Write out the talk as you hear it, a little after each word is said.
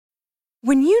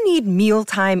When you need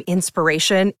mealtime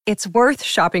inspiration, it's worth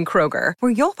shopping Kroger,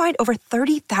 where you'll find over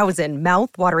 30,000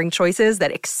 mouth-watering choices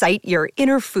that excite your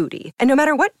inner foodie. And no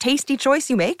matter what tasty choice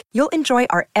you make, you'll enjoy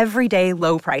our everyday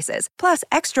low prices, plus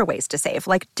extra ways to save,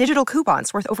 like digital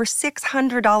coupons worth over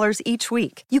 $600 each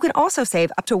week. You can also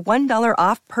save up to $1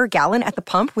 off per gallon at the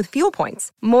pump with fuel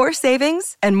points. More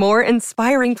savings and more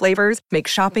inspiring flavors make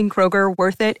shopping Kroger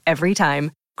worth it every time.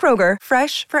 Kroger,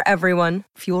 fresh for everyone.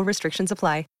 Fuel restrictions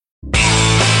apply.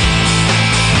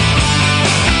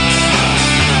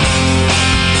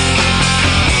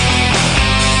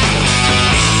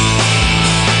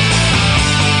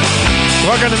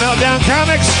 Welcome to Meltdown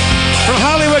Comics from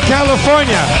Hollywood,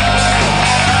 California.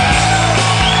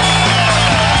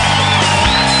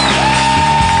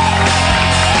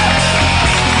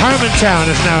 Harmontown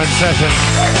is now in session.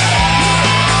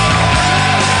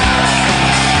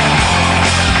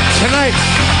 Tonight,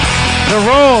 the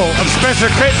role of Spencer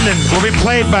Crittenden will be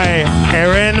played by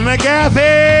Erin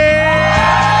McGathy.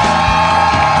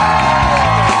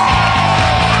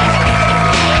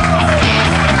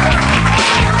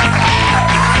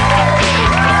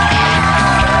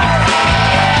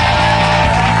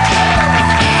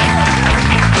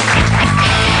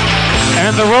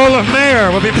 And the role of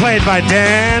Mayor will be played by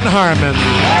Dan Harmon.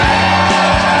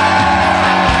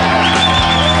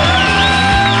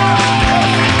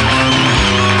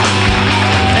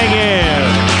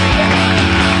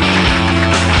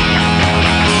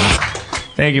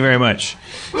 Thank you very much.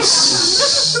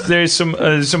 There's some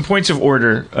points of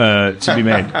order to be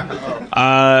made.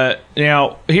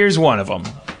 Now, here's one of them.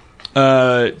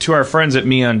 To our friends at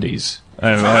MeUndies,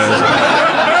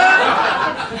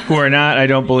 who are not, I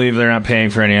don't believe they're not paying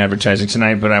for any advertising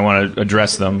tonight, but I want to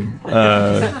address them.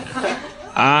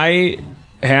 I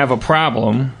have a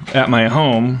problem at my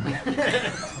home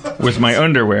with my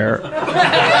underwear,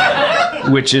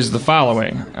 which is the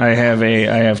following. I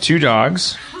have two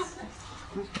dogs,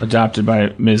 adopted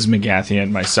by Ms. McGathy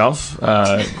and myself.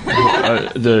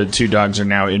 The two dogs are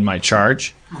now in my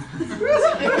charge.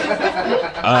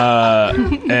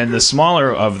 And the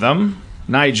smaller of them,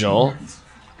 Nigel,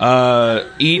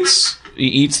 eats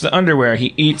the underwear.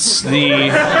 He eats the...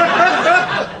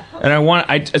 And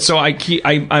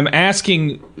I'm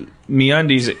asking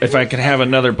MeUndies if I could have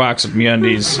another box of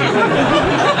MeUndies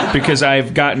because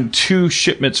I've gotten 2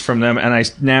 shipments from them, and I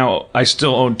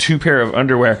still own 2 pair of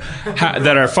underwear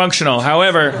that are functional.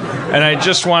 However, and I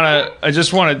just want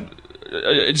to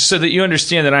so that you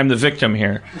understand that I'm the victim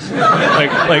here.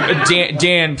 Like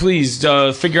Dan, please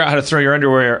figure out how to throw your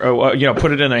underwear, or,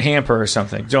 put it in a hamper or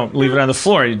something. Don't leave it on the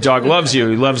floor. Your dog loves you.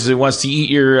 He wants to eat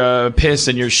your piss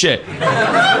and your shit.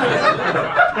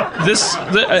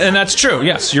 And that's true.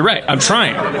 Yes, you're right. I'm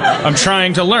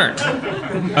trying to learn.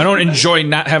 I don't enjoy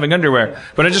not having underwear,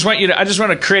 but I just want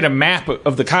to create a map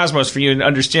of the cosmos for you and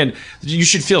understand. You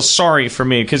should feel sorry for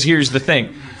me, because here's the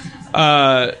thing.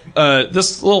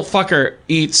 This little fucker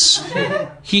eats.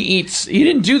 He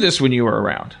didn't do this when you were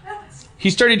around.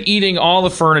 He started eating all the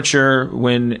furniture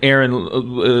when Aaron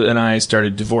and I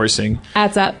started divorcing.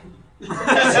 Adds up.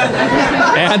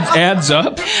 Adds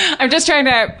up. I'm just trying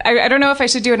to. I don't know if I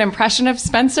should do an impression of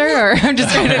Spencer, or I'm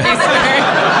just trying to be smart.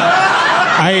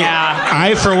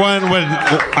 I for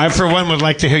one would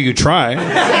like to hear you try.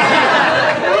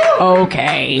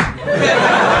 Okay.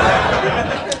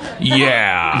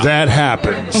 Yeah. That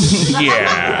happens.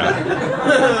 Yeah.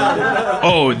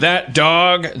 Oh, that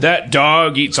dog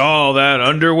eats all that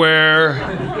underwear.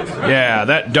 Yeah,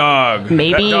 that dog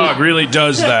really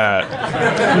does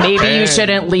that. Maybe you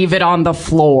shouldn't leave it on the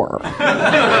floor.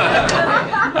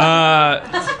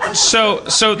 So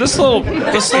this little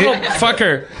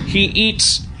fucker, he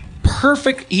eats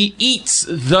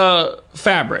the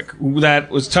fabric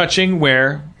that was touching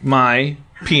where my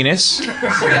penis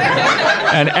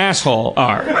and asshole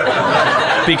are,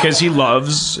 because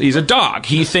he's a dog.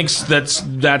 He thinks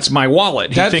that's my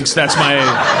wallet. He thinks that's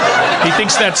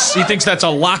a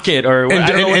locket, or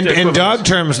in dog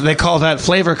terms they call that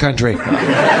flavor country.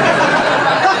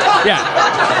 Yeah.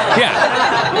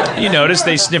 You notice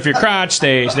they sniff your crotch,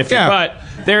 they sniff your butt.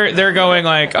 They're going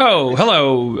like, "Oh,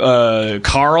 hello,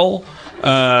 Carl.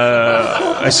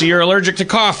 I see you're allergic to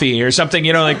coffee," or something.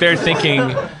 Like they're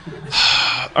thinking.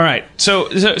 All right, so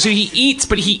he eats,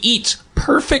 but he eats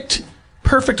perfect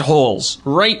holes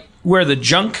right where the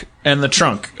junk and the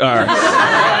trunk are.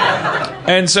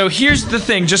 And so here's the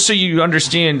thing, just so you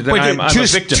understand that I'm a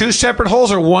victim. 2 separate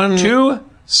holes or one? 2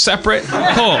 separate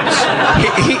holes.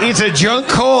 He eats a junk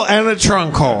hole and a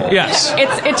trunk hole. Yes.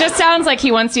 It just sounds like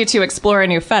he wants you to explore a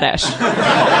new fetish.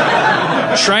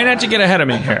 Try not to get ahead of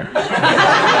me here.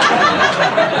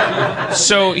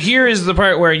 So here is the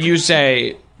part where you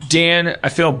say, Dan, I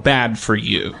feel bad for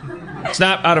you. It's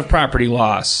not out of property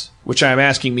loss, which I'm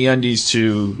asking MeUndies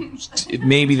to,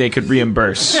 maybe they could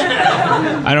reimburse.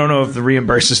 I don't know if the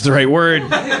reimburse is the right word.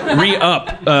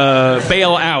 Re-up.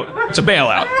 Bail out. It's a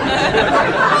bailout.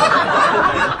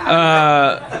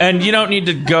 And you don't need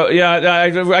to go. Yeah,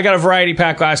 I got a variety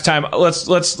pack last time.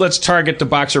 Let's target the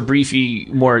boxer briefy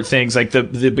more things, like the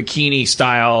bikini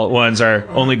style ones are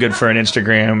only good for an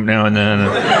Instagram now and then.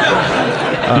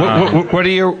 What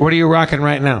are you rocking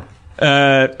right now?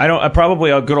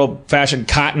 Probably a good old fashioned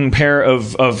cotton pair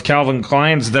of Calvin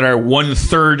Kleins that are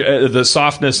 1/3 the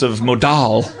softness of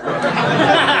Modal.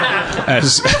 Are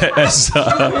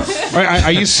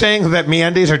you saying that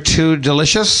MeUndies are too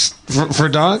delicious for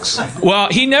dogs? Well,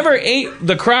 he never ate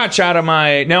the crotch out of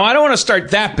my. Now I don't want to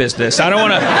start that business. I don't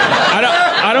want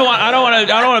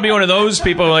to be one of those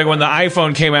people like when the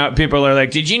iPhone came out. People are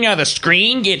like, "Did you know the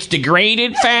screen gets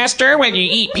degraded faster when you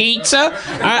eat pizza?"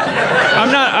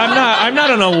 I'm not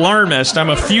an alarmist. I'm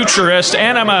a futurist,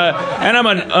 and I'm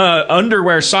an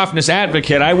underwear softness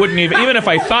advocate. I wouldn't even if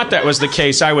I thought that was the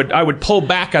case, I would pull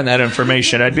back on that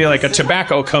information. I'd be like a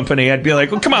tobacco company. I'd be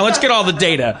like, well, come on, let's get all the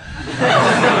data.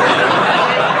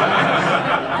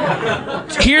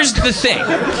 Here's the thing.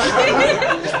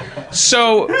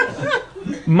 So,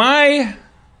 my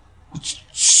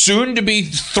soon-to-be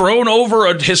thrown over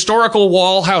a historical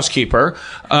wall housekeeper,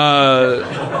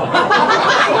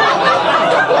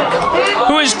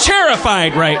 who is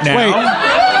terrified right now. Wait,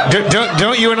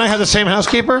 don't you and I have the same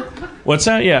housekeeper? What's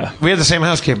that? Yeah. We have the same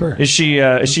housekeeper. Is she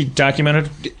documented?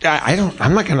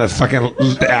 I'm not gonna fucking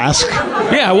ask.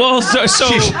 Yeah, well, so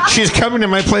she's coming to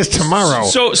my place tomorrow.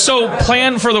 So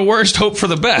plan for the worst, hope for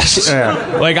the best. Yeah.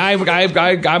 Like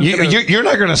you're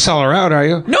not gonna sell her out, are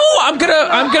you? No, I'm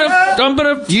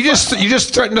gonna. You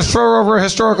just threatened to throw her over a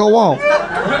historical wall.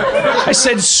 I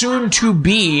said soon to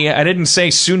be. I didn't say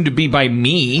soon to be by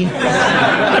me.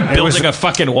 I'm not building a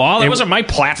fucking wall. That wasn't my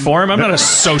platform. I'm not a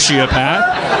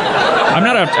sociopath.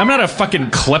 I'm not a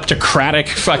fucking kleptocratic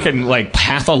fucking like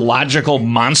pathological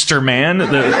monster man.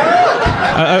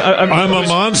 I'm a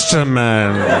monster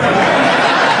man.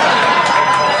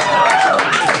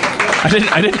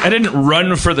 I didn't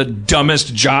run for the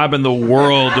dumbest job in the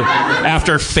world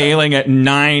after failing at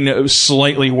 9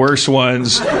 slightly worse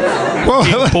ones.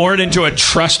 Being born into a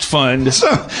trust fund. So,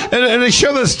 and the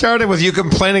show that started with you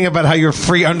complaining about how your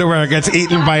free underwear gets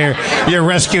eaten by your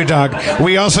rescue dog.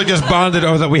 We also just bonded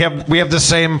over that we have the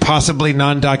same possibly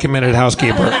non-documented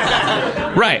housekeeper.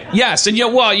 Right. Yes. And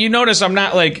you notice I'm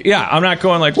not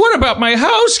going like, what about my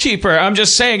housekeeper? I'm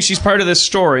just saying she's part of this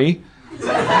story.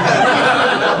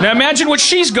 Now imagine what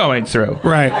she's going through.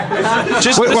 Right.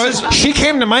 She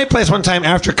came to my place one time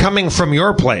after coming from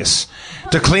your place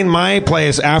to clean my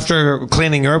place after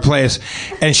cleaning your place,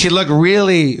 and she looked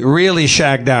really, really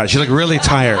shagged out. She looked really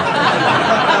tired.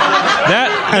 That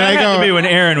had to be when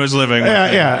Aaron was living with me.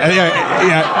 Yeah.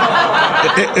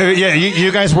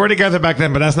 You guys were together back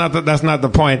then, but that's not the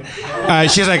point.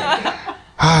 She's like,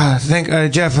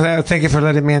 Jeff, thank you for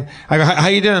letting me in. I go, how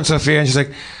you doing, Sophia? And she's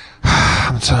like,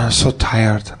 I'm so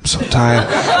tired. I'm so tired.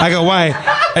 I go, why?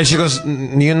 And she goes,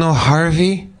 you know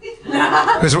Harvey?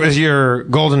 This was your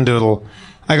golden doodle.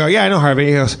 I go, yeah, I know Harvey.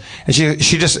 He goes, and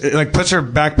she just like puts her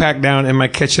backpack down in my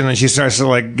kitchen and she starts to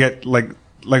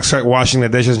start washing the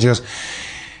dishes. And she goes,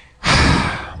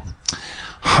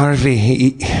 Harvey,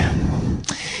 he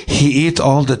eat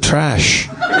all the trash.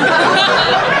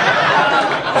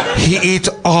 He eat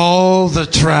all the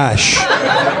trash.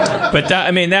 But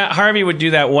that Harvey would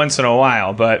do that once in a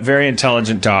while, but very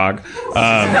intelligent dog.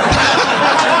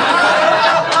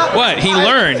 What? He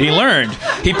learned.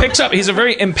 He picks up. He's a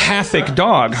very empathic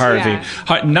dog, Harvey.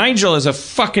 Yeah. Nigel is a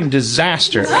fucking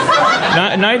disaster.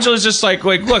 Nigel is just like,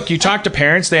 look, you talk to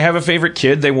parents, they have a favorite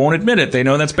kid, they won't admit it. They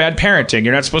know that's bad parenting.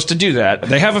 You're not supposed to do that.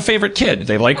 They have a favorite kid.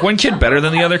 They like one kid better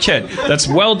than the other kid. That's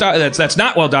that's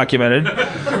not well documented.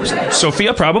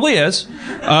 Sophia probably is.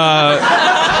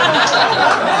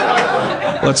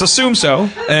 Let's assume so.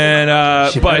 And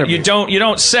but you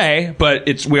don't say,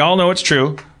 but we all know it's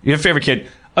true. You have a favorite kid.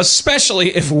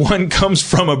 especially if one comes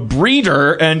from a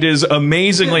breeder and is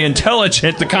amazingly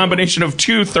intelligent, the combination of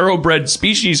two thoroughbred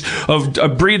species of a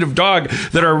breed of dog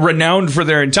that are renowned for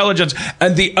their intelligence,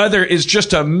 and the other is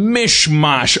just a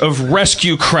mishmash of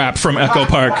rescue crap from Echo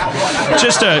Park.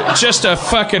 Just a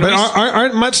fucking... But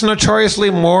aren't mutts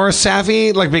notoriously more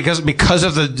savvy, like because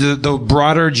of the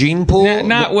broader gene pool?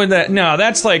 Not with that. No,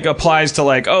 that's like applies to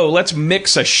like, oh, let's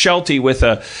mix a Sheltie with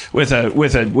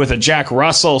a Jack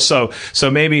Russell. So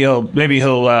maybe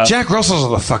he'll. Jack Russells are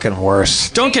the fucking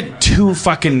worst. Don't get too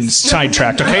fucking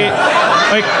sidetracked, okay?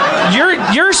 Like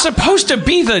you're supposed to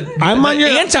be the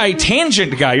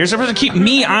anti-tangent guy. You're supposed to keep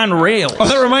me on rails. Oh,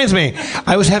 that reminds me.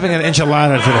 I was having an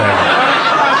enchilada today.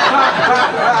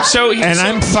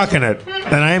 I'm fucking it.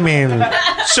 And I mean...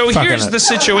 So here's the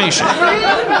situation.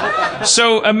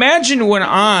 So imagine when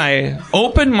I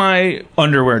open my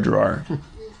underwear drawer.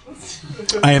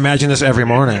 I imagine this every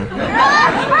morning.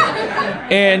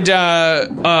 And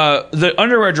the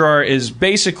underwear drawer is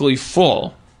basically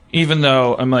full, even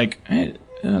though I'm like, hey,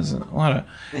 there's a lot of...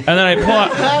 And then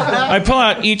I pull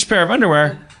out each pair of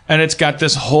underwear, and it's got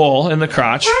this hole in the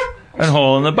crotch and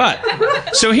hole in the butt.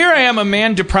 So here I am, a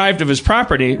man deprived of his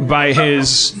property by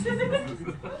his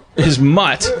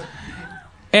mutt,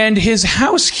 and his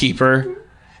housekeeper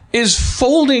is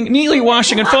neatly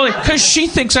washing and folding because she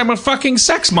thinks I'm a fucking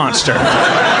sex monster.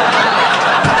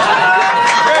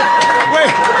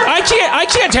 I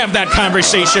can't have that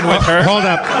conversation with her. Hold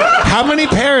up. How many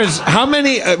pairs? How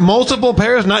many? Multiple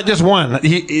pairs? Not just one.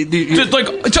 Just like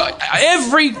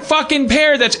every fucking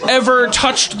pair that's ever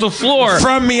touched the floor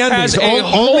from MeUndies.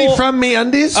 Only from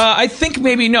MeUndies? I think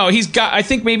maybe no. I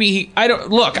think maybe he. I don't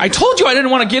look. I told you I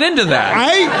didn't want to get into that.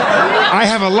 I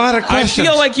have a lot of questions.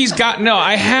 I feel like he's got no.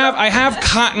 I have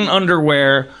cotton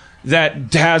underwear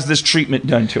that has this treatment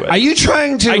done to it. Are you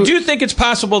trying to? I do think it's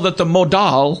possible that the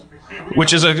modal,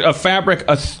 which is a fabric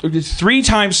 3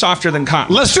 times softer than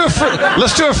cotton. Let's do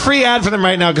a free ad for them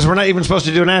right now because we're not even supposed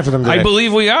to do an ad for them today. I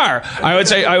believe we are.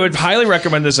 I would highly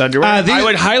recommend this underwear. I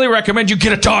would highly recommend you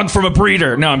get a dog from a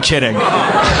breeder. No, I'm kidding.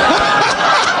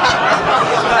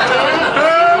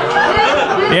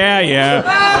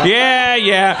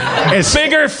 Yeah. It's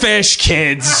bigger fish,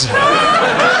 kids.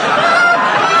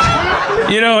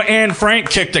 You know, Anne Frank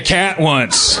kicked a cat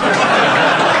once.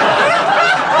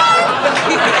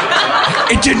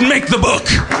 It didn't make the book.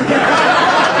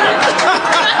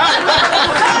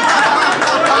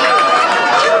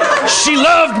 She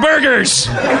loved burgers.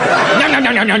 Yum, yum,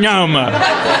 yum, yum, yum, yum.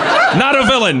 Not a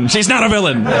villain. She's not a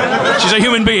villain. She's a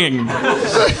human being.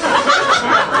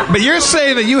 But you're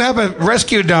saying that you have a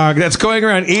rescue dog that's going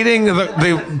around eating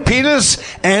the penis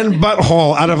and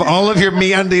butthole out of all of your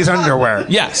MeUndies underwear.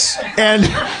 Yes. And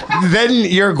then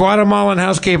your Guatemalan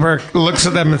housekeeper looks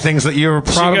at them and thinks that you're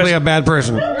probably a bad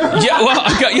person. Yeah, well,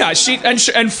 yeah. She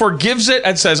forgives it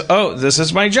and says, "Oh, this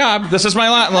is my job. This is my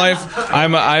lot in life.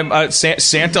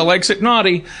 Santa likes it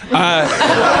naughty."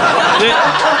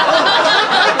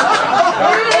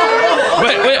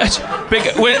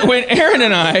 When Aaron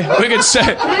and I, we could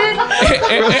say,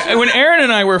 when Aaron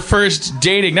and I were first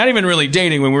dating, not even really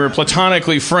dating, when we were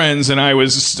platonically friends, and I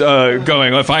was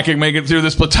going, if I can make it through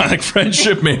this platonic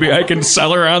friendship, maybe I can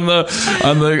sell her on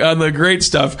the great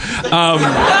stuff.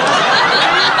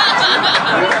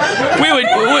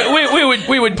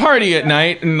 We would party at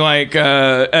night and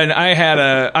and I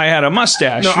had a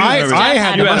mustache. No, I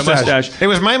had a mustache. It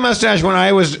was my mustache when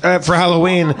I was for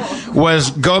Halloween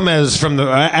was Gomez from the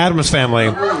Addams Family,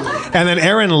 and then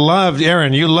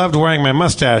Aaron. You loved wearing my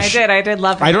mustache. I did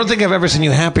love it. I don't think I've ever seen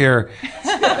you happier.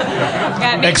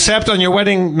 Except on your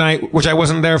wedding night, which I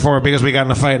wasn't there for because we got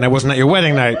in a fight and I wasn't at your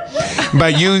wedding night.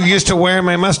 But you used to wear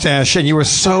my mustache and you were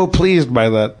so pleased by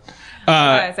that.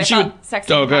 I felt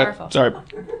sexy and powerful. Sorry.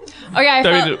 Oh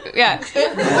yeah, yeah.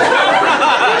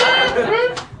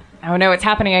 Oh no, it's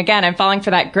happening again. I'm falling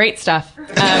for that great stuff.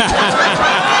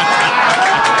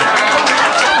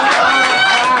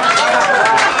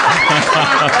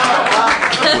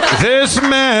 This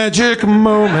magic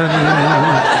moment.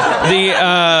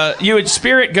 You would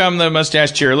spirit gum the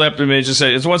mustache to your lip. I mean,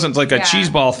 it wasn't like a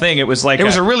cheese ball thing. It was like it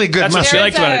was a really good mustache. What you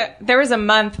liked about it. There was a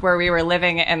month where we were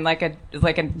living in like a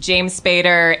James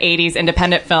Spader 80s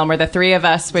independent film where the three of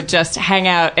us would just hang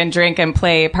out and drink and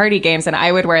play party games, and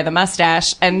I would wear the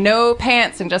mustache and no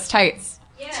pants and just tights.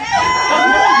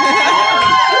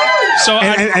 So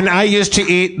and I used to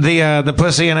eat the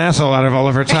pussy and asshole out of all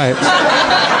of her tights.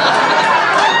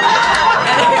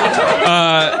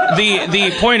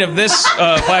 The point of this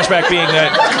flashback being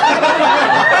that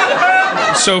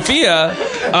Sophia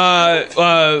on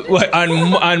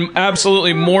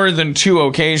absolutely more than 2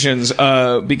 occasions,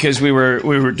 because we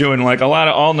were doing like a lot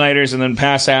of all-nighters and then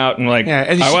pass out and like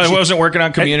I wasn't working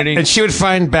on Community. And she would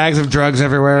find bags of drugs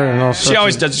everywhere and all sorts. She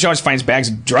always does. She always finds bags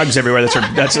of drugs everywhere.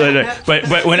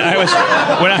 But when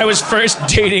I was first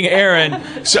dating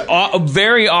Erin, so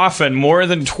very often, more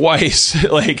than twice,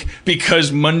 like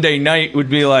because Monday night would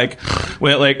be like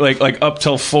up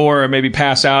till 4 or maybe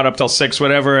pass out up till 6,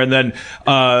 whatever, and then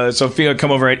Sophia would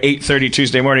come over at 8:30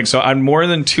 Tuesday morning. So on more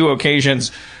than 2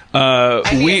 occasions, I'd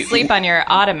be asleep on your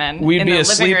ottoman. We'd in be the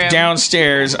asleep living room.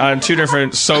 downstairs on 2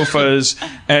 different sofas,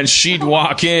 and she'd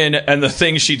walk in, and the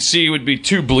thing she'd see would be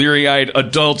 2 bleary-eyed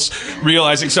adults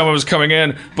realizing someone was coming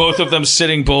in, both of them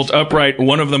sitting bolt upright,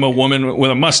 one of them a woman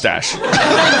with a mustache.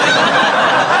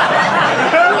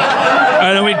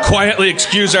 And then we'd quietly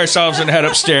excuse ourselves and head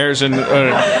upstairs and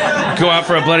go out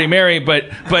for a Bloody Mary.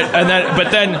 But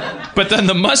then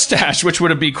the mustache, which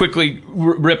would be quickly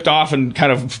ripped off and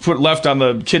kind of left on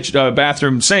the kitchen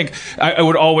bathroom sink, I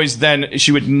would always then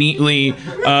she would neatly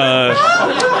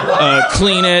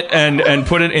clean it and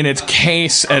put it in its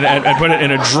case and put it in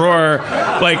a drawer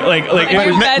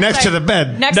next to the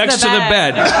bed. Next to the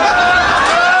bed.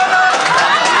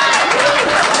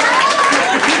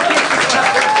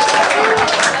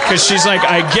 Because she's like,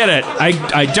 I get it.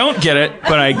 I don't get it,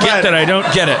 but I get that I don't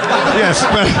get it. Yes,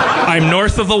 but I'm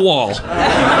north of the wall.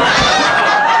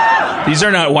 These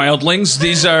are not wildlings.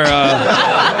 These are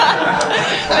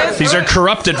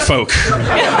corrupted folk.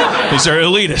 These are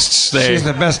elitists. She's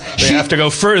the best. They have to go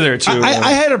further to.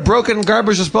 I had a broken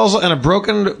garbage disposal and a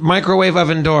broken microwave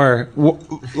oven door,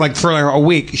 for a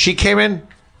week. She came in.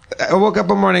 I woke up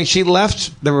one morning. She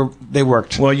left. They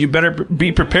worked. Well, you better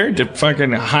be prepared to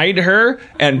fucking hide her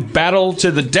and battle to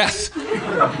the death.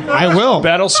 I will.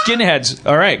 Battle skinheads.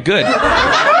 All right, good.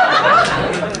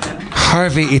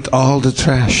 Harvey, eat all the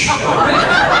trash.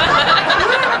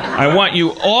 I want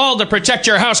you all to protect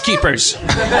your housekeepers. All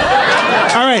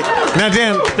right. Now,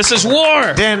 Dan. This is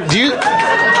war. Dan, do you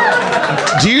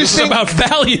This is about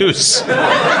values.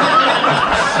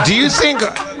 Do you think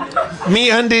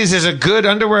MeUndies is a good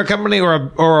underwear company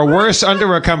or a worse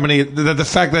underwear company? The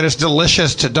fact that it's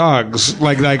delicious to dogs,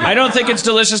 I don't think it's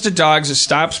delicious to dogs.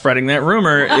 Stop spreading that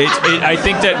rumor. I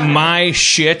think that my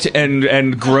shit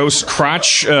and gross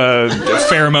crotch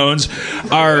pheromones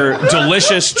are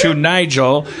delicious to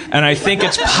Nigel, and I think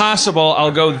it's possible.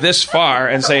 I'll go this far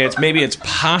and say it's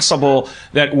possible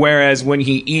that whereas when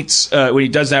he eats when he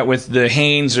does that with the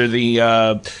Hanes or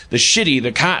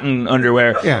the cotton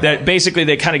underwear, that basically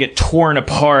they kind of get torn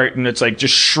apart and it's like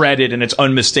just shredded and it's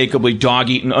unmistakably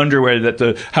dog-eaten underwear that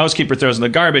the housekeeper throws in the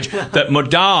garbage. That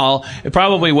modal,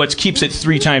 probably what keeps it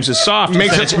 3 times as soft,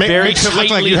 makes it look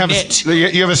like you have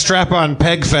a strap-on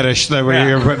peg fetish that way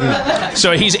you're putting.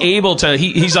 So he's able to.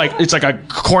 He's like, it's like a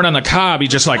corn on the cob. He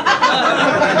just like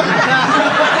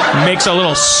makes a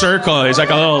little circle. He's like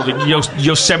a little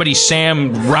Yosemite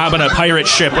Sam robbing a pirate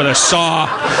ship with a saw.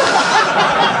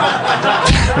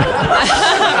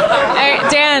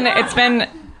 Dan, it's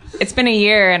been a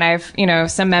year, and I've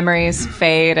some memories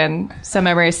fade and some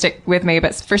memories stick with me.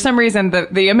 But for some reason,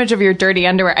 the image of your dirty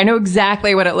underwear, I know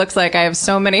exactly what it looks like. I have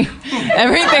so many,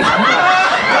 everything.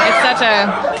 It's such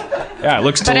a it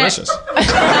looks delicious.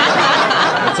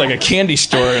 It's like a candy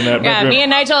store in that. Yeah, me and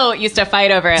Nigel used to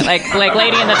fight over it, like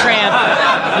Lady and the Tramp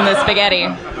and the spaghetti.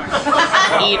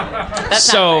 That's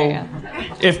so,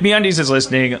 if MeUndies is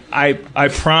listening, I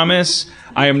promise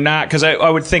I am not, because I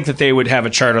would think that they would have a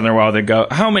chart on their wall that go,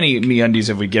 how many MeUndies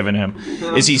have we given him?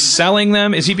 Is he selling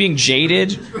them? Is he being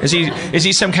jaded? Is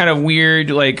he some kind of weird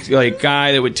like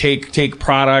guy that would take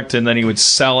product and then he would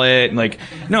sell it? And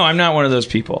no, I'm not one of those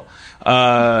people.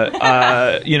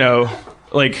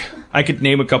 I could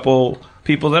name a couple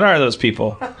people that are those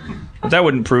people. But that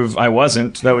wouldn't prove I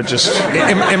wasn't. That would just.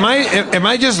 Am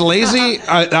I just lazy?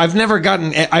 I've never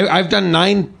gotten. I've done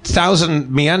 9,000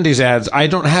 MeUndies ads. I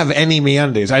don't have any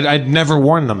MeUndies. I'd never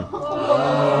worn them. Am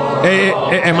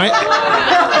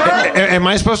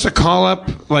I supposed to call up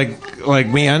like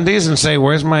MeUndies and say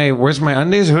where's my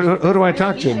undies? Who do I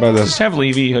talk to about this? Just have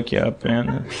Levy hook you up,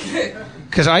 man.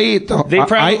 Because I eat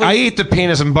I eat the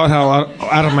penis and butthole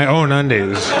out of my own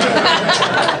undies.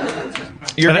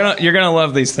 You're gonna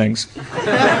love these things.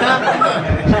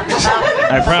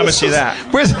 I promise you that.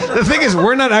 The thing is,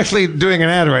 we're not actually doing an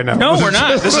ad right now. No, we're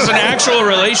not. This is an actual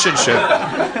relationship,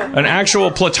 an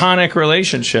actual platonic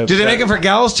relationship. Do they make them for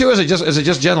gals too? Or is it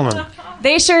just gentlemen?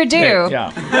 They sure do.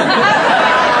 Yeah.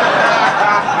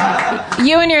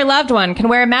 You and your loved one can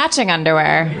wear matching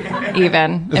underwear,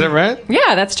 even. Is that right?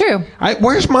 Yeah, that's true.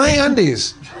 Where's my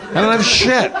undies? I don't have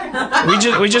shit.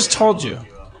 We just told you.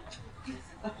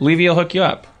 Levy will hook you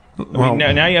up.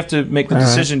 Now you have to make the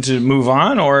decision to move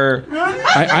on, or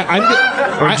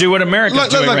do what America's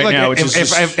doing right now. Which is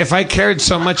if I cared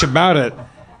so much about it,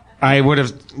 I would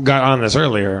have got on this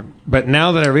earlier. But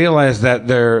now that I realize that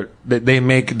they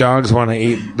make dogs want to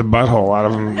eat the butthole out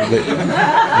of them.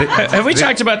 Have we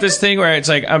talked about this thing where it's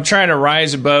like I'm trying to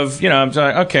rise above? I'm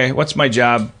like, okay, what's my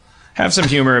job? Have some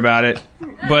humor about it.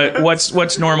 But what's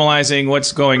normalizing?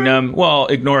 What's going numb? Well,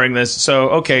 ignoring this. So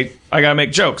okay, I gotta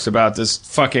make jokes about this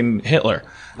fucking Hitler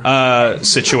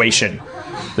situation,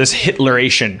 this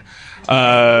Hitleration.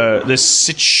 This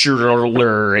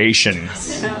situaration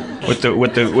with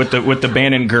the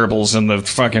Bannon Goebbels and the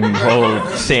fucking whole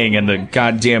thing and the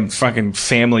goddamn fucking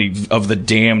family of the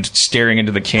damned staring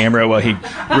into the camera while he's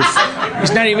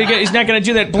not going to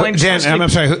do that blank. Dan, I'm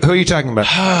sorry. Who are you talking about?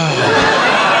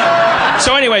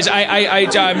 So, anyways,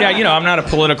 I'm not a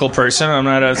political person. I'm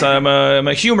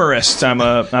a humorist.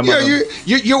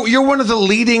 You're one of the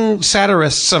leading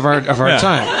satirists of our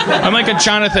time. I'm like a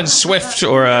Jonathan Swift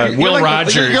or a Will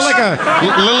Rogers. You're like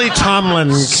a Lily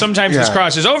Tomlin. Sometimes this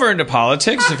crosses over into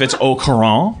politics if it's au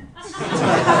courant.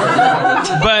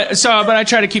 But I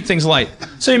try to keep things light.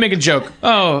 So you make a joke.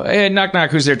 Oh, hey, knock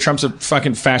knock, who's there? Trump's a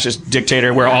fucking fascist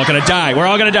dictator. We're all gonna die. We're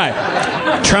all gonna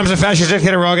die. Trump's a fascist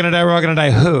dictator. We're all gonna die. We're all gonna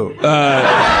die. Who?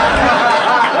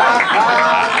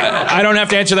 I don't have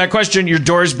to answer that question. Your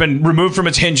door's been removed from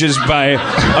its hinges by.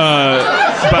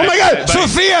 Oh my God,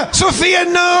 Sophia,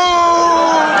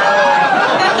 no.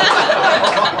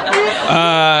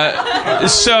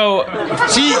 So,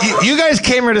 see, you guys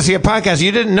came here to see a podcast.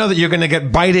 You didn't know that you're going to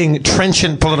get biting,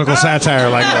 trenchant political satire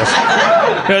like this.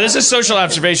 No, this is social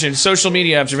observation, social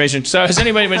media observation. So, has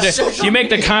anybody been? You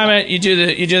make the comment, you do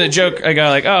the joke. I go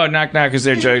like, oh, knock knock, is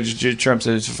there Trump's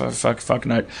a fuck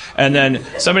nut, and then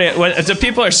some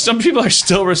people are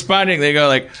still responding. They go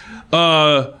like,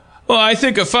 well, I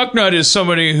think a fuck nut is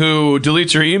somebody who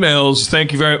deletes her emails.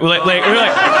 Thank you very much.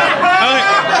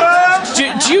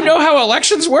 Do you know how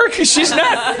elections work? She's not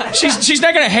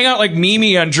going to hang out like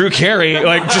Mimi on Drew Carey,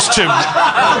 like just to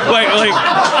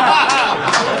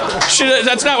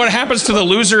that's not what happens to the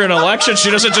loser in elections.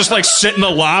 She doesn't just like sit in the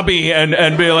lobby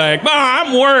and be like,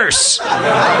 I'm worse.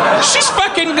 She's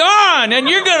fucking gone, and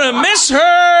you're gonna miss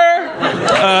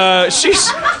her.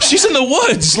 She's in the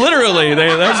woods, literally.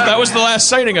 That was the last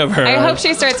sighting of her. I hope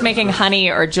she starts making honey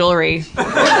or jewelry.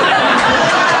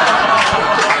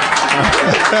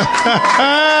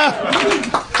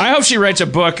 I hope she writes a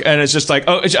book and it's just like,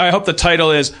 I hope the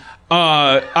title is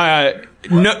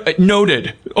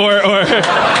noted or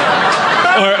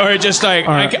just like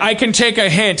I can take a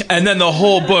hint, and then the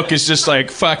whole book is just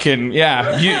like fucking you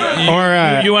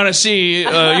want to see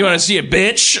a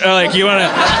bitch, like you want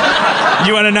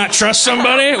to not trust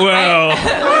somebody. Well,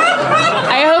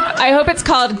 I hope it's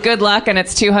called Good Luck and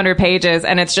it's 200 pages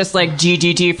and it's just like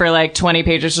GGG for like 20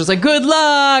 pages, just like good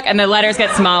luck, and the letters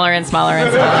get smaller and smaller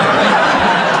and smaller.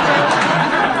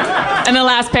 And the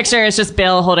last picture is just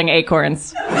Bill holding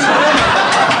acorns.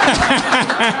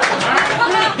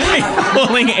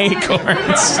 Holding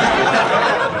acorns.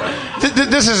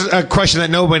 This is a question that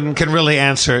no one can really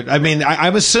answer. I mean,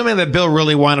 I'm assuming that Bill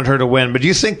really wanted her to win, but do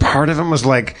you think part of him was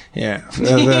like, in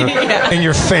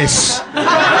your face?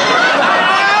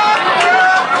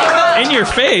 In your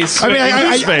face? I mean,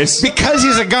 whose face? Because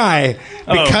he's a guy.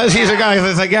 Because he's a guy,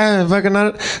 it's like, fucking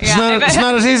not. It's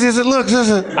not as easy as it looks, is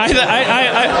it?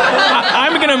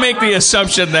 I'm gonna make the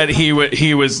assumption that he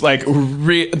was like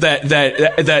that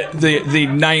the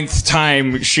ninth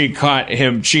time she caught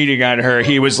him cheating on her,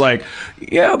 he was like,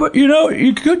 yeah, but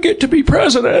you could get to be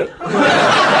president.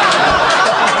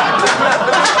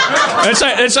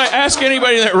 It's like ask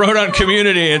anybody that wrote on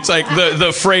Community. It's like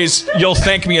the phrase "you'll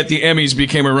thank me at the Emmys"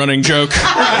 became a running joke.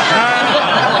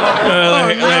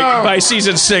 Like by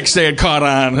season 6, they had caught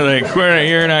on. Like,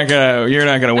 you're not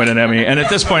gonna win an Emmy. And at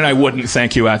this point, I wouldn't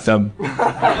thank you at them.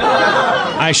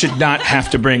 I should not have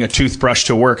to bring a toothbrush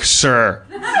to work, sir.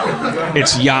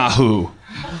 It's Yahoo.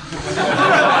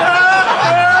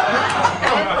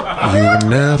 You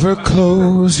never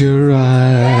close your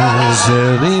eyes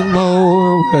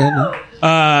anymore when...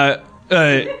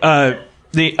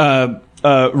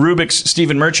 Rubik's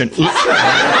Stephen Merchant.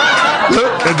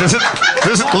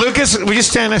 Lucas, will you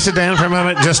stand and sit down for a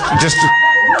moment? Just...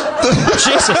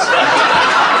 Jesus.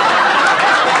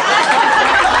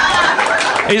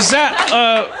 Is that?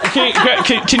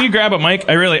 Can you grab a mic?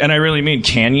 I really mean,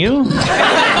 can you?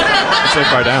 So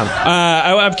far down.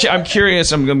 I'm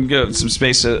curious. I'm gonna give some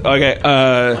space. Okay.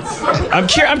 I'm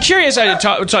curious. I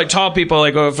talk tall people,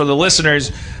 like, for the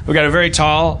listeners. We got a very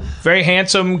tall, very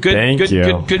handsome, good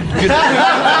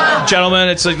gentleman.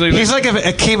 It's like he's like a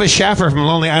Akiva Schaffer from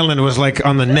Lonely Island was like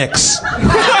on the Knicks.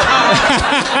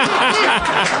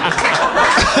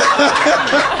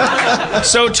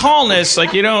 So tallness,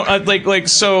 like, you know, like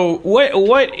so.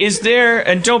 What is there?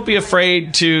 And don't be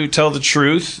afraid to tell the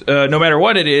truth, no matter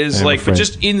what it is. But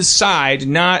just inside,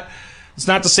 not. It's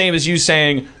not the same as you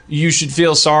saying you should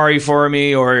feel sorry for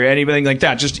me or anything like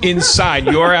that. Just inside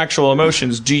your actual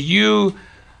emotions. Do you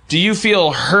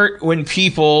feel hurt when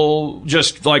people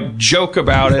just like joke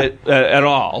about it at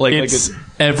all? It's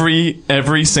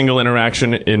every single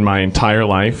interaction in my entire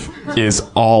life is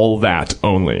all that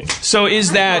only. So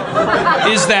is that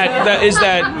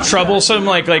troublesome?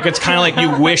 Like it's kind of like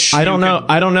you wish. I don't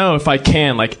know if I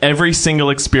can. Like every single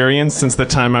experience since the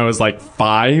time I was like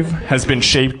 5 has been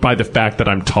shaped by the fact that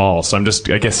I'm tall. So I'm just,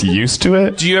 I guess, used to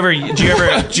it. Do you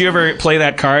ever play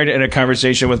that card in a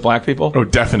conversation with black people? Oh,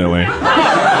 definitely.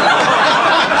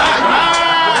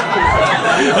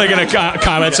 Like in a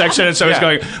comment section, and somebody's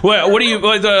going, "What do you?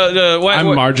 I'm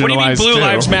marginalized. What do you mean Blue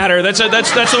Lives Matter? That's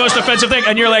the most offensive thing."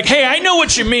 And you're like, "Hey, I know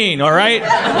what you mean. All right."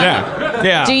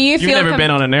 Yeah. Do you feel You've never been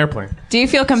on an airplane? Do you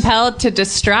feel compelled to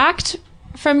distract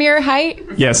from your height?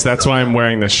 Yes, that's why I'm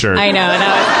wearing this shirt. I know.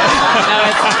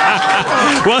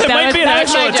 Well, it might be an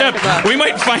actual attempt. We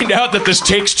might find out that this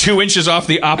takes 2 inches off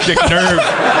the optic nerve.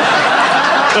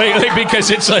 Like,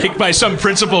 because it's like by some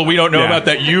principle we don't know about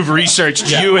that you've researched.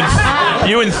 You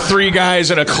and 3 guys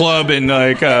at a club in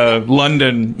like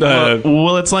London.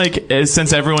 Well, it's like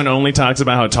since everyone only talks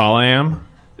about how tall I am,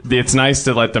 it's nice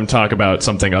to let them talk about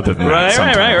something other than that.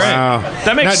 Right. Wow.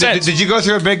 That makes sense. Did you go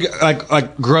through a big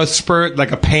like growth spurt,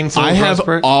 like a painful growth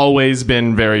spurt? I have always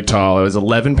been very tall. I was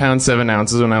 11 pounds 7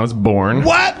 ounces when I was born.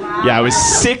 What? Yeah, I was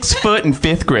 6 foot in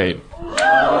 5th grade.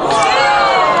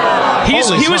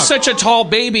 He was such a tall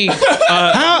baby.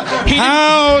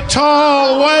 How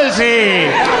tall was he?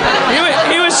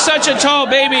 He was such a tall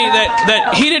baby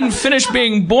that he didn't finish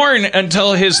being born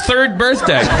until his 3rd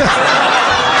birthday.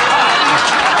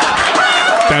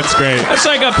 That's great. It's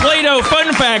like a Play-Doh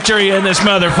fun factory in this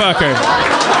motherfucker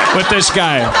with this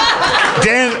guy.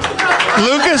 Dan,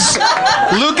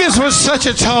 Lucas was such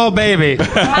a tall baby.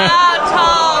 How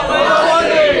tall was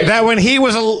he? That when he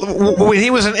was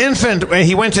an infant, when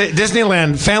he went to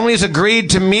Disneyland, families agreed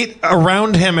to meet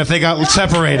around him if they got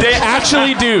separated. They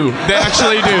actually do. They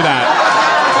actually do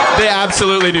that. They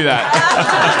absolutely do that.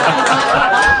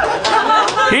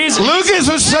 Lucas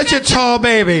was such a tall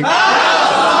baby.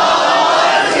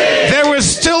 There was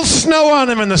still snow on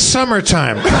him in the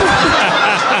summertime.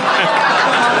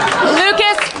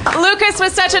 Lucas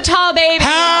was such a tall baby.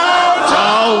 How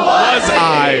tall was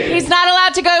I? He's not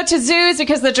allowed to go to zoos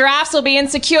because the giraffes will be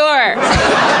insecure.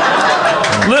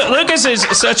 Lucas is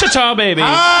such a tall baby.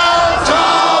 How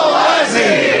tall was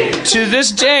he? To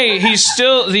this day, he's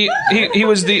still he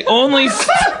was the only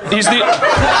he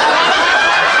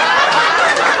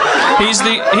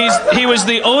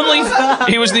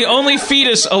was the only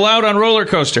fetus allowed on roller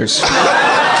coasters.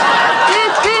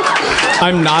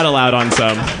 I'm not allowed on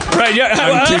some. Right, yeah.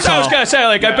 That's what I was going to say.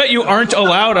 Like, I bet you aren't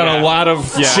allowed on a lot of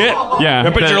shit. Yeah. I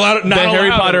bet you're allowed, not the allowed.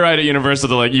 Harry Potter ride at Universal,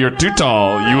 they're like, you're too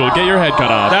tall. You will get your head cut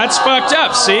off. That's fucked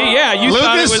up. See? Yeah, you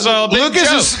thought it was all big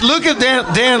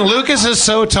joke. Dan, Lucas is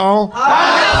so tall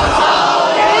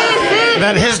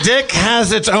that his dick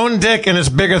has its own dick and it's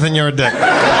bigger than your dick.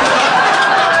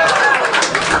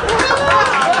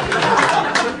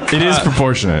 It is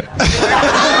proportionate.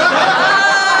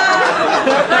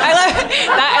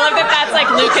 I love that that's like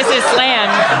Lucas's slang.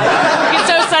 You can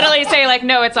so subtly say like,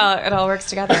 no, it all works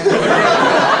together.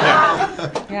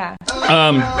 Yeah.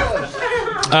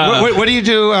 What do you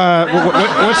do?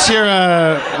 What's your?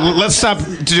 Let's stop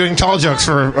doing tall jokes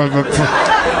for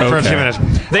a few minutes.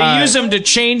 They use them to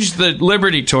change the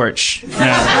Liberty Torch.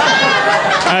 Yeah.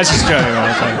 I was just kidding.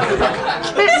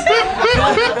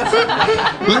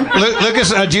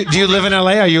 Lucas, do you live in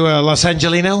LA? Are you a Los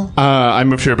Angelino? I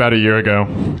moved here about a year ago.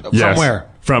 From where?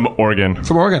 From Oregon.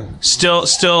 From Oregon. Still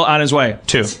on his way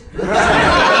too.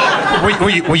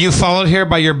 Were you followed here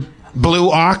by your blue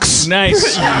ox?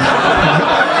 Nice.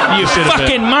 You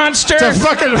fucking monster. It's a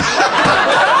fucking.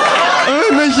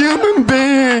 I'm a human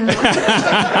being.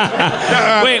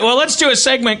 Wait, well, let's do a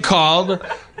segment called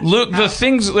Luke. The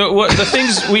things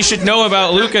we should know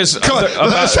about Lucas.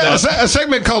 A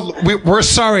segment called "We're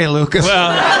Sorry, Lucas."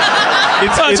 Well.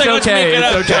 It's like, let's okay. make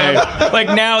it It's up. okay.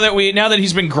 Like now that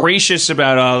he's been gracious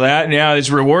about all that, now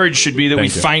his reward should be that we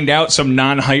Thank you. find out some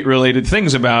non-height related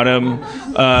things about him.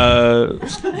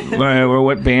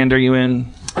 What band are you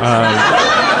in?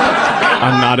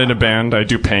 I'm not in a band. I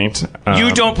do paint.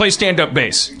 You don't play stand-up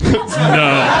bass.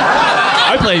 No.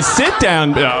 I play sit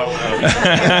down.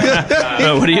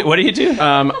 What do you do?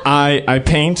 I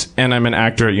paint, and I'm an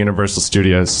actor at Universal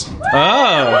Studios.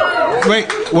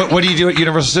 Wait, what do you do at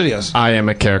Universal Studios? I am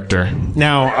a character.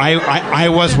 Now, I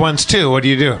was once too. What do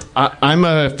you do? I'm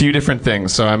a few different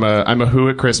things. So I'm a Who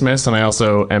at Christmas, and I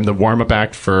also am the warm-up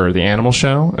act for the Animal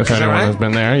Show. If anyone right? has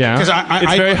been there, yeah. 'Cause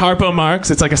It's very Harpo Marx.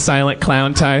 It's like a silent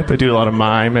clown type. I do a lot of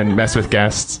mime and mess with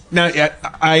guests. Now,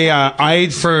 I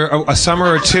for a summer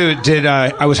or two did.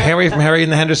 I was Harry from Harry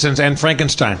and the Hendersons and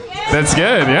Frankenstein. That's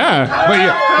good. Yeah. But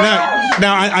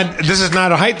now, this is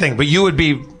not a height thing, but you would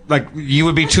be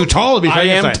too tall to be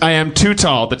Frankenstein. I am too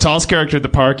tall. The tallest character at the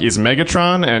park is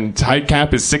Megatron, and height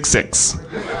cap is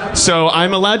 6'6". So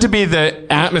I'm allowed to be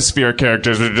the atmosphere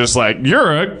characters that are just like,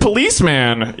 you're a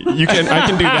policeman. I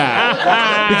can do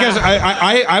that. Because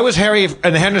I was Harry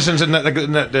and the Hendersons in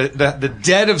the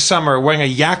dead of summer wearing a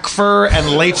yak fur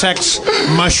and latex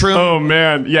mushroom. Oh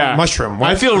man, yeah. Mushroom. What?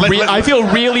 I feel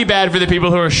really bad for the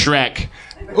people who are Shrek.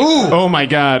 Ooh. Oh my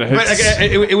God. But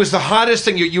it was the hottest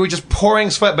thing. You were just pouring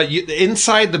sweat, but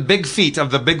inside the big feet of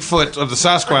the Bigfoot of the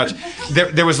Sasquatch,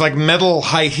 there was like metal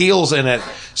high heels in it.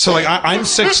 So like I'm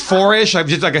 6'4"-ish. I'm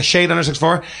just like a shade under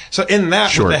 6'4". So in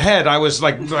that with the head, I was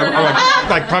like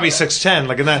probably 6'10",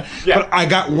 like in that. Yeah.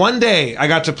 But one day I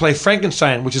got to play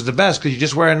Frankenstein, which is the best because you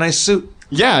just wear a nice suit.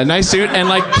 Yeah, nice suit and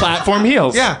like platform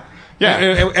heels. Yeah.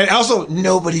 Yeah. And also,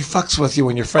 nobody fucks with you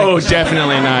when you're Frankenstein. Oh,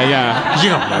 definitely not. Yeah. You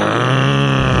know,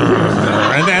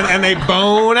 and they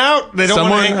bone out. They don't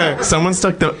want to hang there. Someone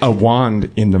stuck a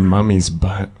wand in the mummy's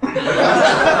butt.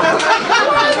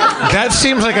 That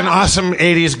seems like an awesome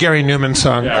 80s Gary Newman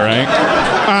song. Yeah, right?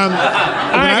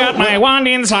 I got my wand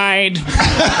inside.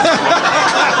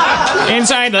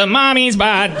 Inside the mommy's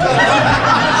butt.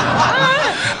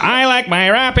 I like my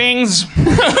wrappings.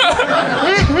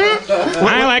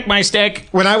 I like my stick.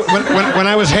 When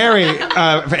I was Harry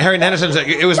and Henderson's,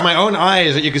 it was my own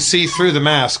eyes that you could see through the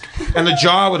mask, and the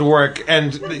jaw would work,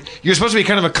 and you're supposed to be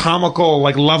kind of a comical,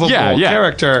 like lovable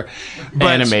character, but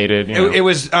animated. It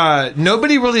was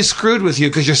nobody really screwed with you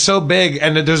because you're so big,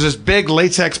 and there's this big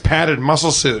latex padded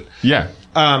muscle suit. Yeah.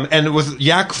 And with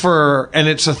yak fur, and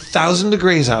it's 1,000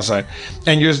 degrees outside,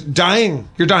 and you're dying.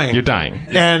 You're dying.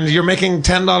 And you're making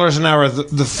 $10 an hour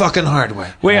the fucking hard way.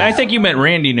 Wait, I think you meant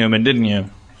Randy Newman, didn't you?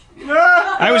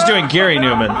 I was doing Gary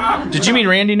Newman. Did you mean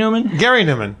Randy Newman? Gary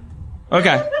Newman.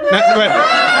 Okay.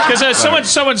 Because someone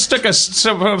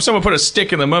put a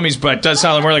stick in the mummy's butt. Does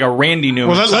sound more like a Randy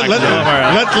Newman. Well,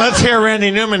 let's hear Randy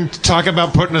Newman talk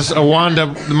about putting a wand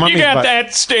up the mummy's butt. You got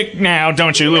that stick now,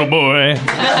 don't you, little boy?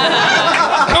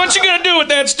 What you gonna do with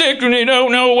that stick when you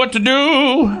don't know what to do?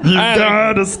 You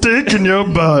got a stick in your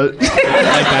butt.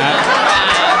 Like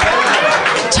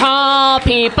that. Tall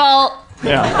people.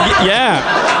 Yeah.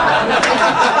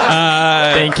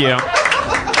 Thank you.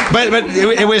 But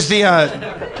it was the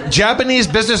Japanese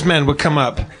businessmen would come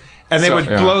up, and they would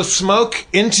blow smoke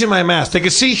into my mask. They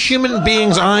could see human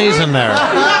beings' eyes in there,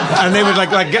 and they would like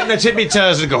get in their tippy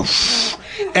toes and go,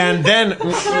 and then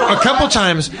a couple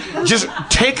times just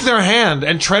take their hand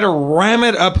and try to ram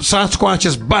it up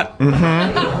Sasquatch's butt,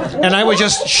 and I would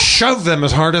just shove them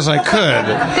as hard as I could,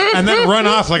 and then run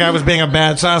off like I was being a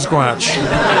bad Sasquatch.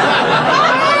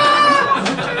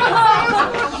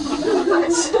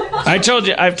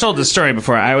 I've told this story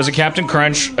before. I was a Captain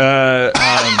Crunch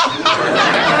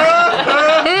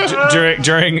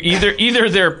during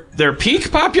either their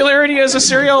peak popularity as a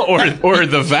cereal or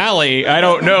the Valley. I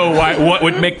don't know what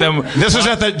would make them. This was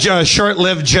at the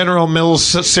short-lived General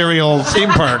Mills cereal theme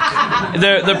park.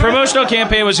 The promotional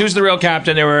campaign was "Who's the Real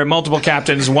Captain?" There were multiple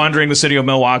captains wandering the city of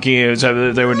Milwaukee.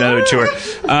 There were another tour,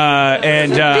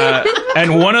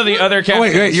 and one of the other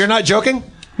captains. Wait, you're not joking?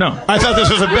 No, I thought this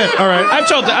was a bit. All right,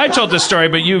 I told this story,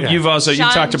 but you've also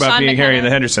talked about being Harry and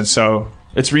the Hendersons, so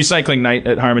it's recycling night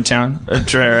at Harmontown.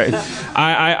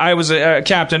 I was a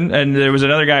captain, and there was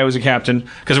another guy who was a captain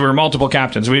because we were multiple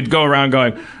captains. We'd go around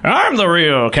going, "I'm the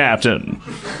real captain."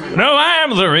 No,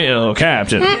 I'm the real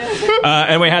captain.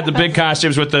 And we had the big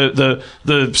costumes with the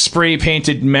spray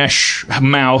painted mesh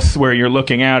mouth where you're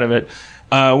looking out of it.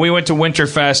 We went to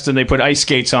Winterfest and they put ice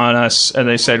skates on us and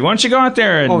they said, "Why don't you go out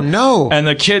there?" And, oh no! And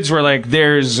the kids were like,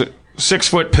 "There's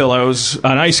 6-foot pillows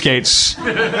on ice skates.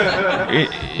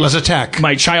 Let's attack.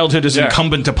 My childhood is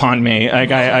incumbent upon me. Like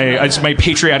it's my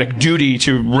patriotic duty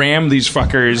to ram these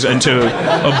fuckers into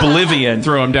oblivion.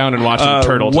 Throw them down and watch them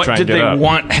turtle to what try did and get they up.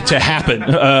 want to happen?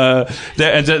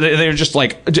 They're just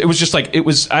like, it was just like, it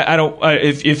was, I don't,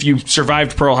 if you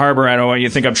survived Pearl Harbor, I don't want you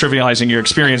to think I'm trivializing your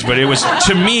experience, but it was,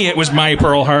 to me, it was my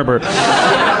Pearl Harbor.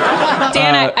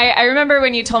 Dan, I remember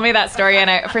when you told me that story,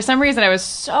 and for some reason I was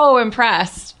so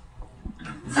impressed.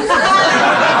 But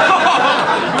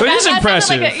it is that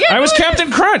impressive. sounded like I was Captain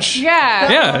Crunch.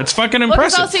 Yeah. Yeah, it's fucking Well,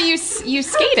 because impressive. also you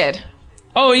skated.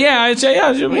 Oh yeah, I'd say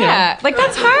yeah. Yeah, like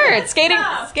that's hard. Skating's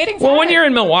Well, hard. when you're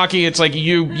in Milwaukee, it's like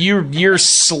you're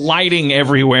sliding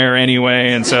everywhere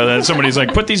anyway, and so then somebody's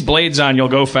like, "Put these blades on, you'll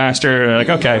go faster." Like,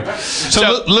 okay.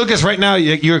 So, Lucas, right now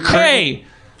you're currently. Hey,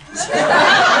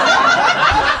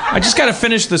 I just got to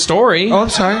finish the story. Oh, I'm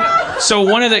sorry. So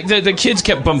one of the kids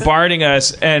kept bombarding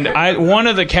us, and one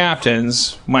of the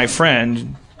captains, my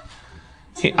friend,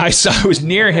 I was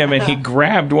near him, and he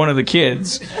grabbed one of the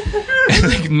kids,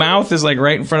 and the mouth is like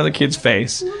right in front of the kid's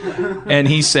face, and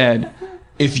he said,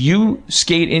 "If you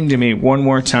skate into me one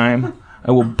more time, I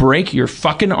will break your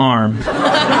fucking arm,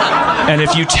 and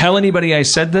if you tell anybody I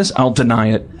said this, I'll deny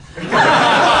it."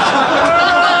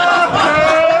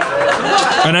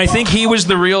 And I think he was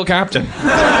the real captain.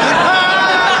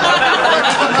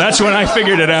 That's when I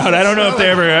figured it out. I don't know if they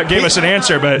ever gave us an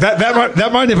answer, but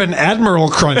That might have been Admiral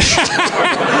Crunch. all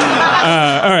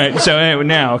right. So anyway,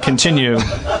 now continue.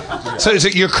 So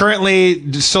you're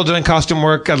currently still doing costume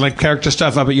work and like character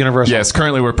stuff up at Universal? Yes,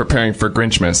 currently we're preparing for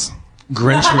Grinchmas.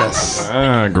 Grinchmas.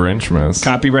 Grinchmas.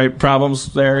 Copyright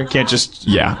problems there. You can't just.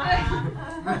 Yeah.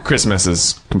 Christmas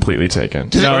is completely taken.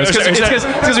 No, it's because we is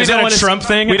don't that want a Trump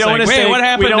thing? We It's don't like, want to wait, say what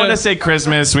happened We don't to- want to say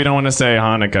Christmas. We don't want to say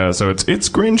Hanukkah. So it's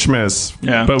Grinchmas.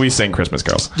 Yeah. But we sing Christmas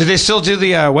carols. Do they still do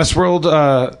the Westworld,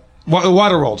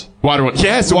 Waterworld? Waterworld.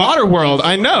 Yes, Waterworld.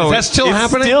 I know. Is that still it's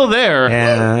happening? Still there.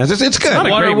 Yeah, it's good. not a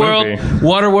great movie.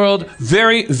 Waterworld,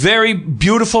 very, very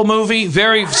beautiful movie,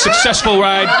 very successful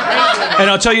ride. And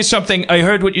I'll tell you something. I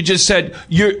heard what you just said.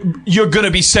 You're gonna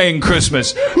be saying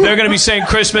Christmas. They're gonna be saying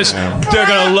Christmas. They're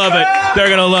gonna love it. They're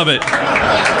gonna love it.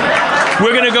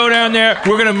 We're gonna go down there.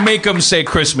 We're gonna make them say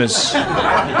Christmas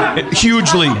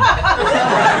hugely.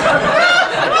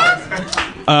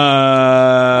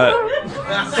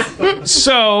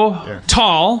 So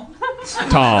tall.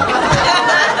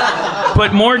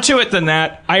 But more to it than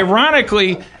that.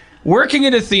 Ironically, working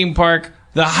at a theme park,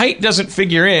 the height doesn't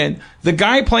figure in. The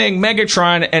guy playing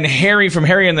Megatron and Harry from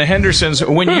Harry and the Hendersons,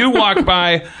 when you walk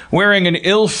by wearing an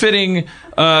ill-fitting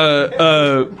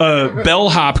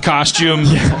bellhop costume,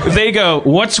 they go,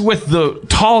 "What's with the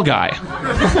tall guy?"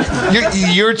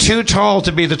 You're too tall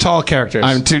to be the tall characters.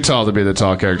 I'm too tall to be the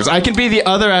tall characters. I can be the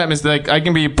other atmosphere. Like, I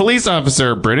can be police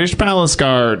officer, British palace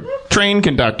guard, train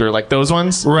conductor, like those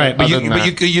ones. right, but Other than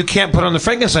that. you can't put on the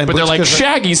Frankenstein. But they're like,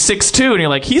 Shaggy's 6'2", and you're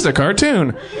like, he's a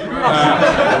cartoon.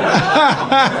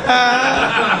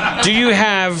 Do you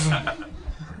have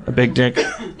a big dick?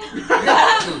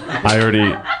 I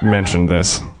already mentioned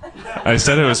this. I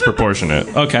said it was proportionate.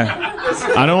 Okay.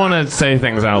 I don't want to say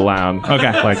things out loud.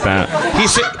 Okay. Like that.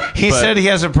 He said he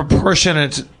has a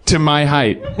proportionate. To my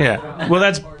height. Yeah. Well,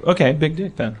 that's okay. Big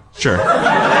dick then. Sure.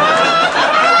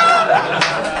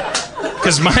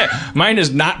 Because mine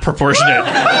is not proportionate.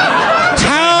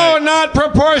 How not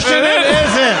proportionate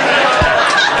is it?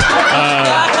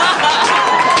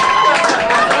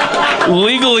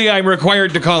 Legally, I'm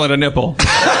required to call it a nipple.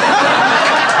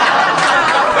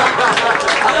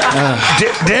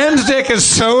 Dan's dick is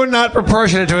so not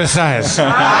proportionate to his size.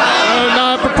 How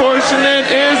not proportionate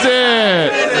is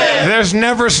it? There's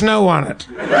never snow on it.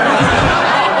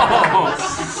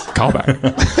 Callback.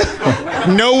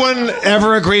 No one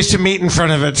ever agrees to meet in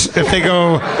front of it if they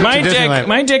go to Disneyland.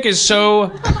 My dick is so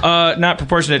not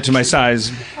proportionate to my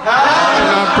size.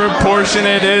 Not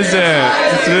proportionate is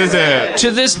it? Is it?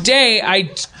 To this day,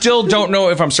 I still don't know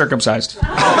if I'm circumcised.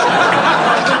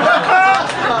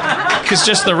 Because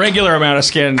just the regular amount of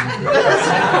skin.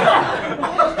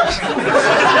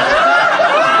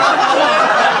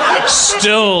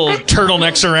 Still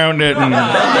turtlenecks around it and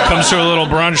comes to a little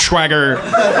Braunschweiger.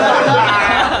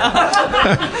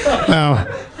 No.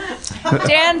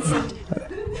 Dan's.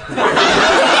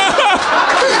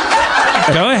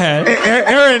 Go ahead.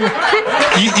 Aaron,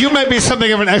 you might be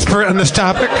something of an expert on this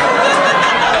topic.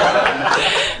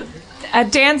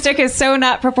 Dan's dick is so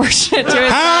not proportionate to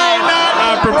his How size.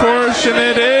 Not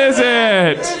proportionate is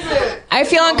it? I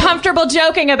feel uncomfortable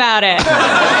joking about it.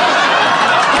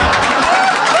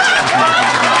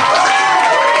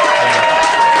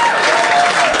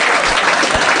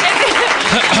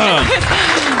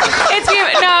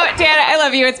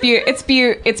 love you. It's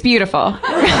beautiful.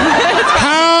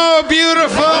 How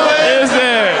beautiful is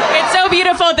it? It's so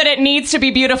beautiful that it needs to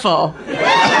be beautiful because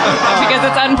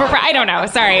it's I don't know.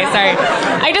 Sorry.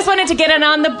 I just wanted to get in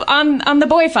on the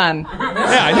boy fun.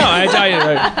 Yeah,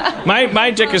 I know.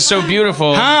 My dick is so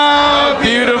beautiful. How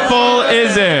beautiful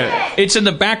is it? It's in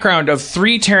the background of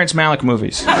 3 Terrence Malick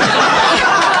movies.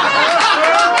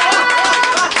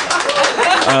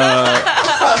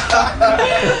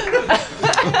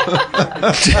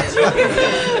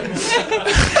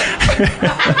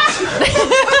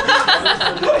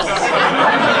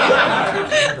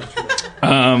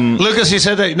 Lucas, you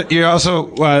said that you're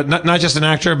also not just an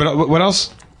actor, but what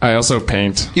else? I also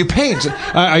paint. You paint.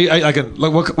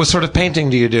 What sort of painting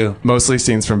do you do? Mostly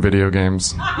scenes from video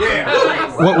games.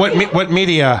 What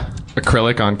media?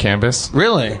 Acrylic on canvas.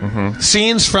 Really? Mm-hmm.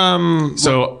 Scenes from...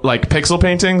 So, like pixel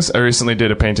paintings. I recently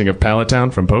did a painting of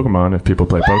Palatown from Pokemon, if people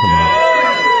play Pokemon.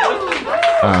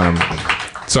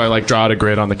 So I draw out a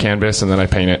grid on the canvas and then I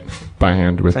paint it by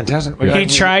hand with... Fantastic. He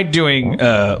tried doing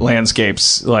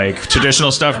landscapes, like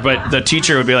traditional stuff, but the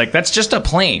teacher would be like, that's just a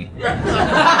plane.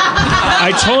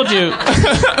 I told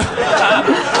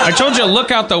you,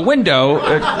 look out the window.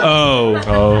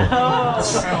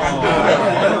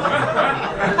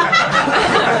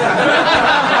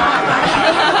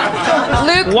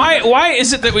 Luke, Why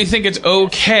is it that we think it's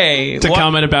okay to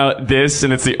comment about this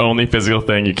and it's the only physical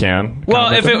thing you can? Well,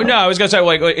 I was gonna say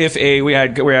if we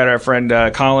had our friend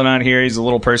Colin on here, he's a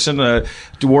little person,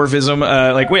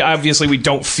 dwarfism. We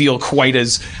don't feel quite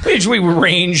as we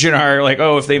range in our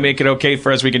if they make it okay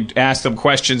for us, we can ask them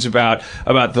questions about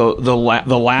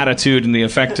the latitude and the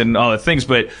effect and all the things.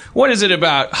 But what is it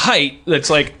about height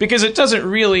that's because it doesn't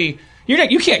really.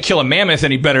 You can't kill a mammoth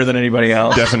any better than anybody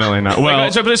else. Definitely not.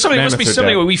 Well, but there's something must be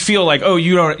something where we feel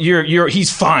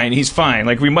he's fine.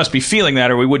 We must be feeling that,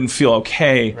 or we wouldn't feel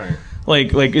okay. Right.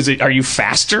 Are you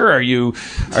faster? Are you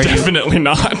definitely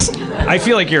not. I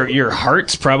feel like your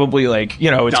heart's probably it's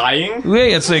dying.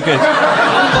 Yeah, it's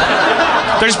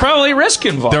there's probably risk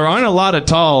involved. There aren't a lot of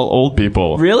tall old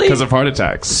people, really, because of heart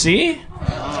attacks. See,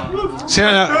 that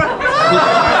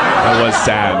was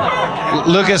sad.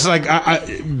 Lucas,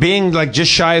 being just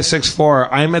shy of 6'4",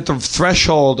 I'm at the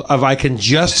threshold of I can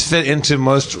just fit into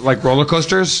most roller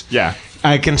coasters. Yeah.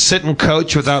 I can sit and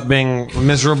coach without being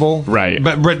miserable. Right.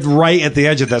 But right at the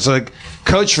edge of that. So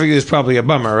coach for you is probably a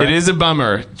bummer, right? It is a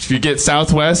bummer. If you get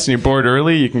Southwest and you're bored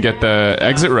early, you can get the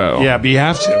exit row. Yeah, but you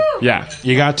have to. Yeah.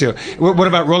 You got to. What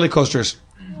about roller coasters?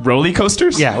 Roller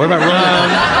coasters? Yeah, what about roller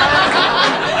coasters?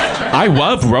 I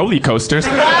love roller coasters.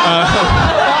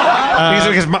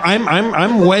 Because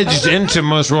I'm wedged into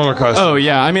most roller coasters. Oh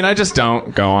yeah, I just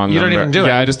don't go on. You don't even do it.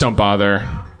 Yeah, I just don't bother.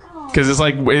 Because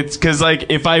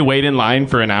if I wait in line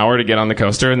for an hour to get on the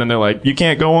coaster and then they're like, you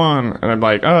can't go on, and I'm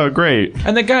like, oh great.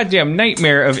 And the goddamn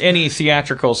nightmare of any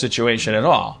theatrical situation at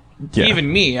all. Yeah.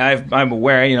 Even me, I'm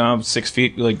aware. I'm 6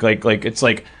 feet. It's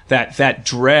that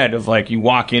dread of you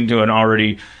walk into an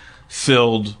already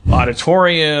filled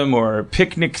auditorium or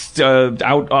picnic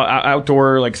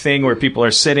outdoor thing where people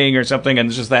are sitting or something, and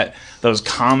it's just those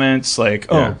comments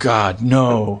oh God,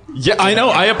 no. Yeah, I know.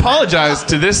 I apologize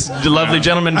to this lovely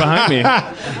gentleman behind me.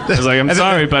 I was I'm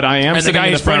sorry, but I am. And the guy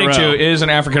he's pointing to is an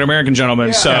African American gentleman.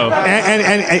 Yeah. So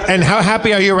and how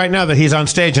happy are you right now that he's on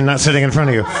stage and not sitting in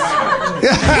front of you? No,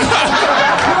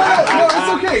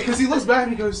 it's okay because he looks back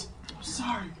and he goes, "I'm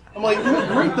sorry." I'm like, "You look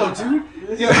great though, dude."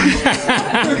 Yes,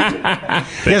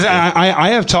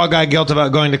 I have tall guy guilt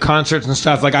about going to concerts and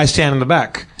stuff. I stand in the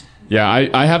back. Yeah,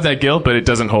 I have that guilt, but it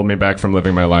doesn't hold me back from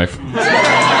living my life.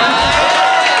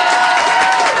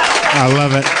 I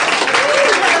love it.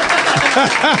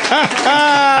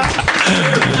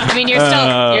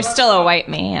 You're still a white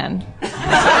man.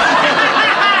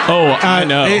 Oh, I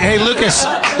know. Hey, Lucas,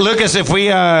 if we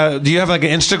do you have an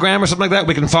Instagram or something like that?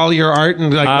 We can follow your art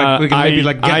and we can maybe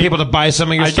get people to buy some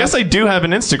of your stuff. I guess I do have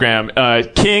an Instagram.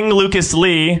 King Lucas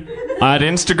Lee at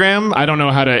Instagram. I don't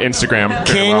know how to Instagram.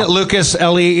 King Lucas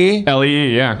Lee.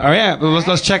 Lee, yeah. Oh yeah,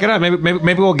 let's check it out.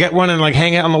 Maybe we'll get one and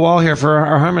hang it on the wall here for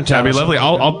our Harmontown. That'd be lovely.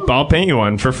 I'll paint you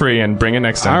one for free and bring it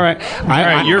next time. All right. All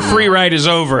right. Your free ride is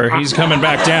over. He's coming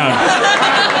back down.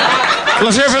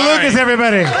 Let's hear for Lucas,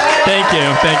 everybody. Thank you.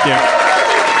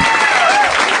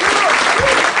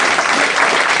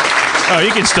 Oh,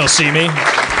 you can still see me.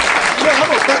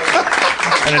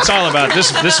 And it's all about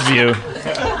this view.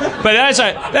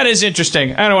 that is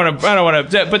interesting. I don't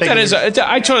want to. But that is.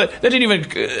 I totally. That didn't even.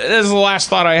 That was the last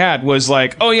thought I had. Was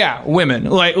like, oh yeah, women.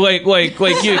 Like you.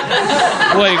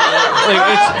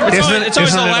 It's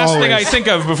always the last thing I think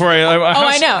of before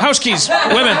I know. House keys.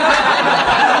 Women.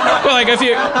 Well, like if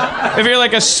you're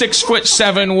like a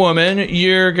 6'7" woman,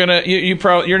 you're gonna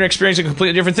experience a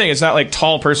completely different thing. It's not like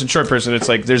tall person, short person. It's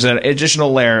like there's an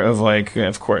additional layer of like,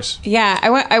 of course. Yeah,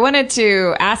 I wanted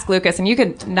to ask Lucas, and you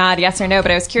could nod yes or no,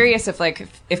 but I was curious if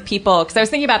people, because I was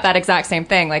thinking about that exact same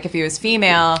thing. Like if he was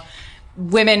female,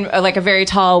 women, like a very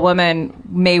tall woman,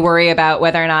 may worry about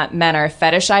whether or not men are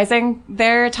fetishizing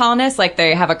their tallness, like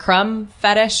they have a crumb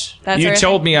fetish. You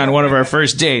told me on one of our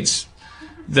first dates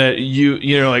that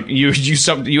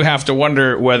you have to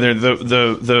wonder whether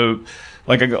the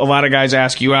like a lot of guys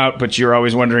ask you out, but you're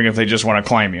always wondering if they just want to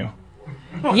climb you.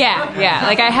 Yeah.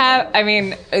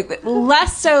 Like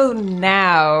less so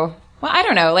now. Well, I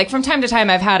don't know. Like from time to time,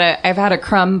 I've had a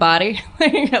crumb body,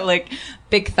 like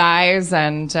big thighs,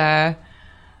 and I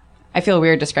feel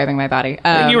weird describing my body.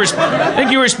 I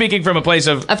think you were speaking from a place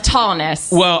of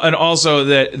tallness. Well, and also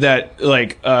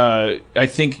that I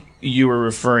think you were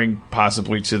referring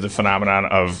possibly to the phenomenon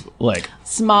of like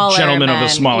smaller gentlemen men, of the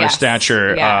smaller yes.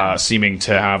 stature seeming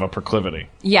to have a proclivity.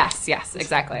 Yes,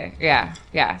 exactly. Yeah.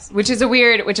 Which is a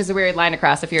weird line to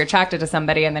cross if you're attracted to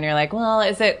somebody and then you're like, well,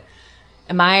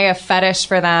 am I a fetish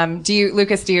for them?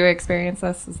 Lucas, do you experience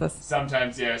this? Is this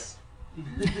sometimes? Yes. I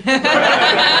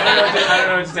don't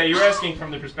know what to say. You were asking from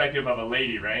the perspective of a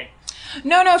lady, right?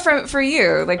 No, for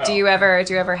you. Like, do you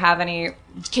ever have any?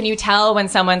 Can you tell when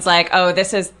someone's like, oh,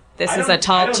 this is a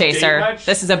tall chaser.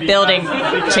 This is a building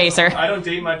chaser. I don't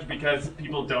date much because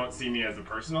people don't see me as a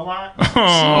person a lot. Oh,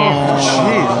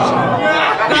 jeez.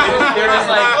 They're just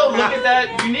like, oh, look at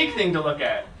that unique thing to look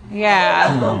at.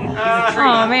 Yeah.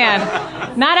 Oh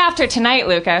man. Not after tonight,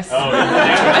 Lucas. Oh,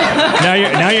 now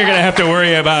you're gonna have to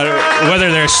worry about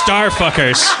whether they're star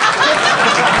fuckers.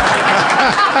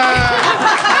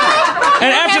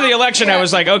 And after the election, I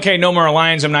was like, okay, no more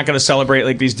lines. I'm not going to celebrate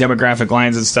like these demographic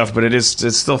lines and stuff, but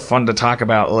it's still fun to talk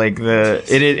about like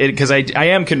because I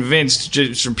am convinced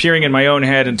just from peering in my own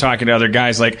head and talking to other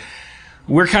guys, like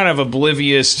we're kind of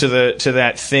oblivious to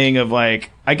that thing of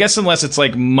like, I guess unless it's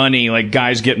like money, like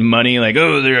guys get money, like,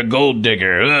 oh, they're a gold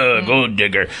digger, gold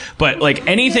digger. But like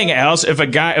anything else, if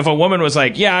a woman was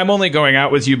like, yeah, I'm only going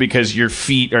out with you because your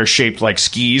feet are shaped like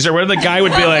skis or whatever, the guy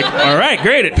would be like, all right,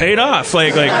 great, it paid off.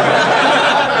 Like,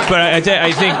 but I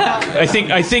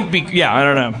think, yeah, I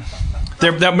don't know.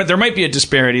 There might be a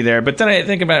disparity there, but then I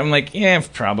think about it, I'm like, yeah,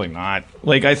 probably not.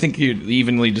 Like, I think you'd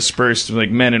evenly dispersed, like,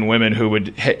 men and women who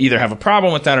would either have a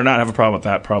problem with that or not have a problem with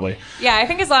that, probably. Yeah, I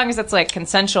think as long as it's, like,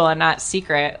 consensual and not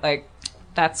secret, like,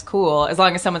 that's cool. As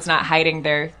long as someone's not hiding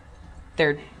their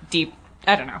deep,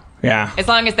 I don't know. Yeah. As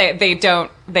long as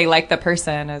they like the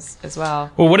person as well.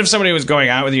 Well, what if somebody was going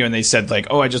out with you and they said like,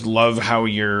 oh, I just love how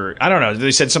you're, I don't know,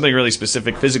 they said something really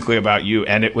specific physically about you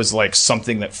and it was like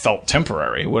something that felt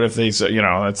temporary. What if they said,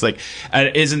 it's like,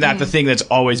 isn't that the thing that's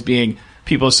always being,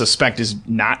 people suspect is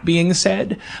not being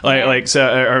said? I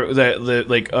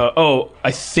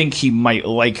think he might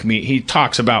like me. He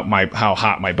talks about how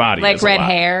hot my body is. Like red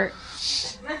hair.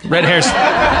 Red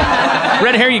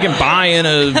hair you can buy in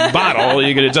a bottle.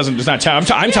 It's not. I'm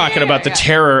talking about the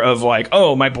terror of like,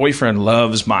 oh, my boyfriend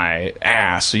loves my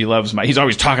ass. He's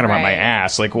always talking about my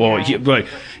ass. Like, well,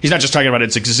 he's not just talking about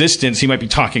its existence. He might be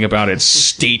talking about its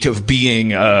state of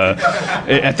being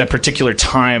at that particular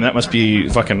time. That must be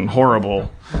fucking horrible.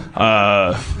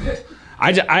 I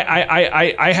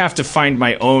have to find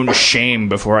my own shame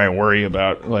before I worry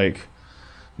about like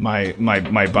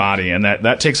my body, and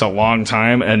that takes a long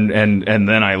time, and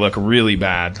then I look really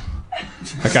bad.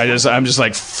 Like I'm just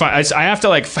like I have to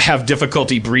like have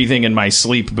difficulty breathing in my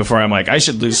sleep before I'm like I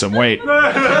should lose some weight, or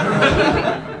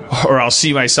I'll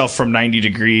see myself from 90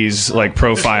 degrees like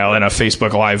profile in a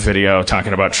Facebook Live video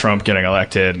talking about Trump getting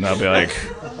elected, and I'll be like,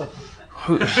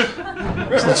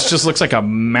 this just looks like a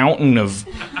mountain of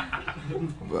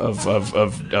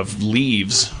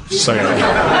leaves. It's like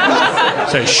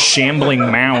a shambling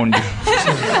mound.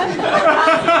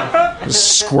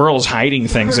 Squirrels hiding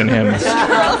things in him.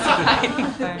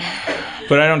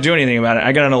 But I don't do anything about it.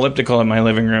 I got an elliptical in my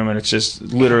living room, and it's just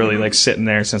literally like sitting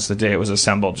there since the day it was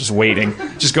assembled, just waiting,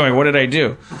 just going, what did I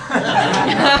do?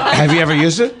 Have you ever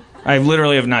used it? I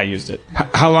literally have not used it.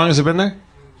 How long has it been there?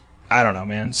 I don't know,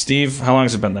 man. Steve, how long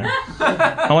has it been there?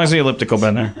 How long has the elliptical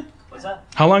been there?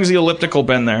 How long has the elliptical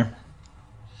been there?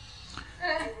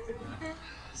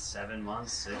 7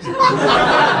 months, 6 months.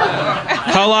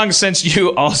 How long since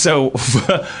you also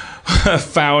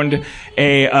found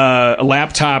a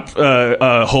laptop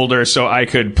holder so I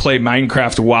could play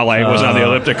Minecraft while I was on the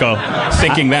elliptical,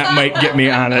 thinking that might get me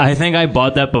on it. I think I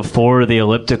bought that before the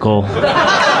elliptical.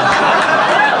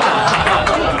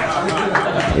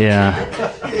 Yeah.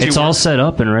 It's all set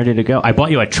up and ready to go. I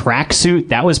bought you a tracksuit.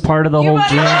 That was part of the whole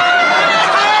gym.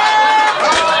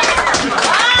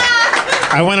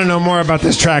 I want to know more about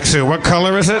this tracksuit. What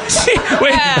color is it?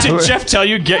 Wait, did Jeff tell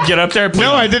you get up there? Please?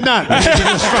 No, I did not.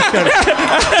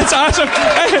 That's awesome.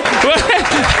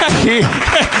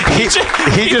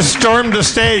 He just stormed the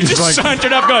stage Just like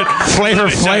sauntered up going, Flavor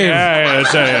Flav.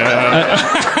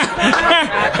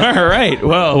 All right.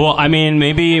 Well, I mean,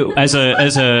 maybe as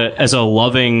a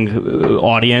loving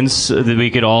audience, that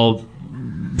we could all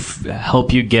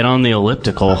help you get on the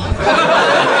elliptical.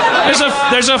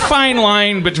 There's a fine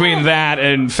line between that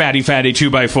and Fatty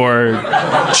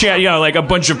 2x4. Like a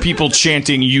bunch of people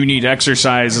chanting "You need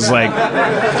exercise" is like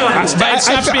it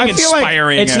stops being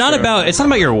inspiring. It's not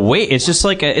about your weight. It's just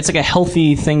like it's like a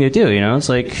healthy thing to do. You know, it's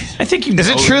like I think Is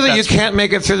it true that you can't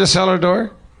make it through the cellar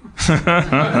door?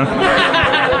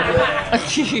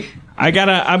 I've got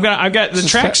the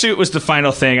tracksuit was the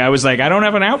final thing. I was like, I don't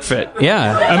have an outfit.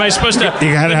 Yeah. Am I supposed to? You gotta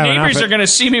the have an neighbors outfit. are going to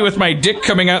see me with my dick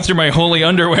coming out through my holy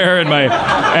underwear and my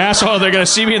asshole. They're going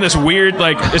to see me in this weird,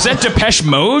 like, is that Depeche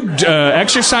Mode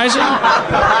exercising?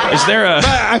 Is there a?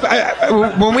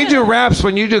 When we do raps,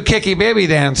 when you do kicky baby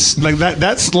dance, like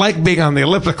that's like being on the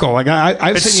elliptical. Like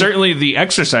I've It's seen certainly the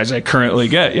exercise I currently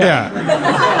get. Yeah.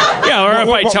 Yeah. Or if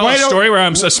I tell why a don't- story where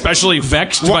I'm especially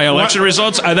vexed by election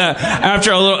results,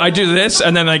 after I do this,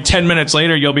 and then like 10 minutes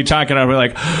later, you'll be talking, I'll be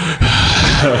like,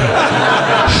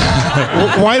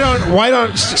 Why don't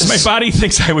my body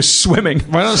thinks I was swimming.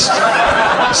 Why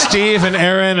don't Steve and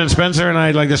Aaron and Spencer and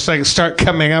I just start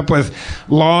coming up with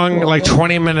long, like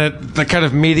 20-minute, the kind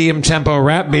of medium tempo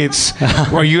rap beats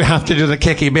where you have to do the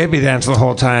kicky baby dance the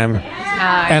whole time,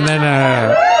 and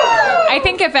then. I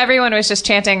think if everyone was just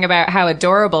chanting about how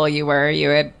adorable you were, you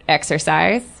would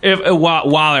exercise.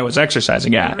 While I was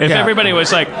exercising, yeah. If everybody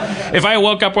was like, if I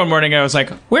woke up one morning, I was like,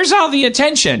 "Where's all the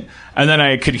attention?" And then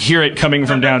I could hear it coming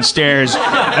from downstairs,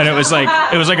 and it was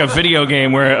like a video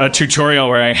game where a tutorial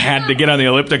where I had to get on the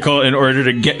elliptical in order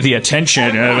to get the attention.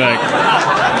 And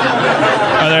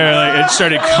it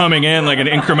started coming in like an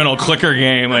incremental clicker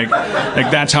game, like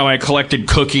that's how I collected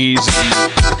cookies.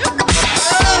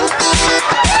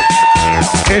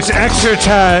 It's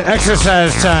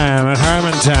exercise time at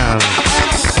Harmontown.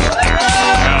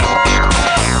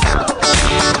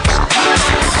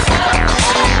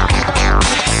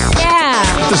 Yeah.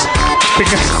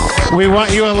 Because we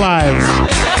want you alive.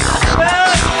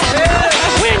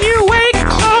 When you wake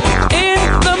up in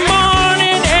the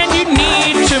morning and you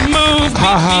need to move,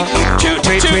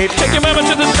 take your mama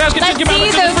to the basket, Let's take your mama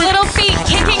see to the those little feet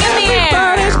kicking in the air.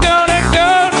 Everybody's gonna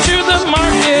go to the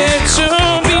market soon.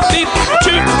 Beep, beep,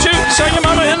 toot, toot. Saw your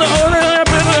mama in the order.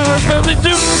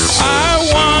 I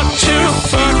want to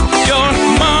fuck your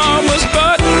mama's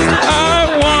butt.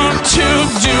 I want to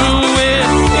do it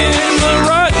in the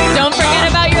rut. Don't forget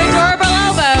about your adorable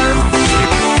elbows.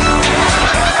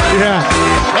 Yeah.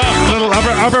 Little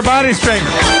upper body strength.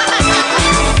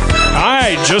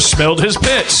 I just smelled his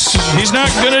pits. He's not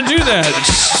gonna do that.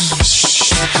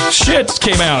 Shit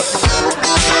came out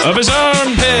of his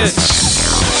armpits.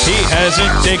 He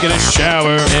hasn't taken a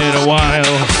shower in a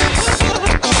while.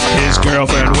 His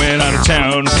girlfriend went out of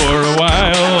town for a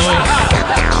while.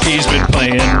 He's been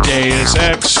playing Deus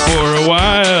Ex for a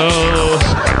while.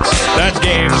 That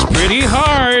game's pretty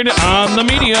hard on the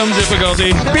medium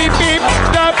difficulty. Beep, beep,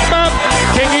 up, up.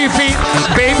 Kinky feet,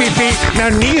 baby feet.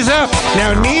 Now knees up.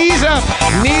 Now knees up.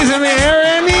 Knees in the air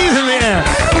and knees in the air.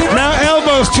 Now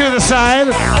elbows to the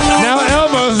side. Now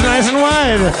elbows nice and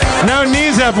wide. Now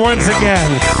knees up once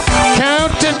again.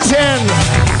 Count to 10.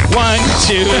 1,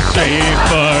 2, 3,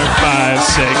 4, 5,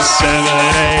 6, 7,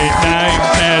 8, 9,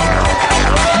 10.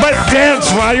 But dance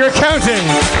while you're counting.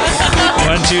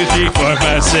 1, 2, 3, 4,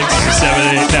 5, 6, 7,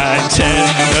 8, 9,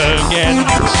 10 again.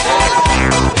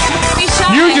 Be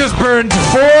shy. You just burned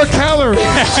 4 calories.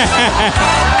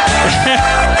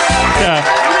 Yeah.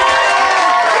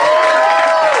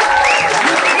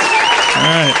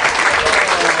 All right.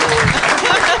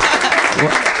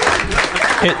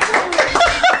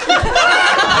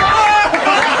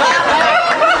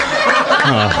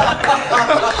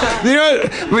 You know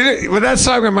what that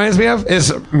song reminds me of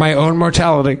is my own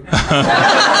mortality.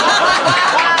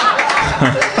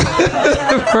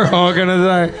 We're all gonna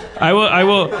die. I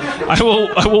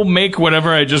will make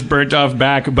whatever I just burnt off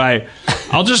back by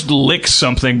I'll just lick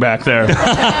something back there.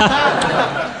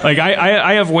 Like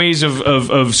I have ways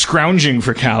of scrounging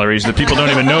for calories that people don't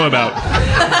even know about.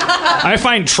 I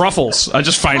find truffles. I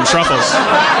just find truffles.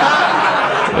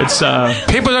 It's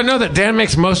People don't know that Dan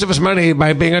makes most of his money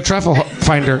by being a truffle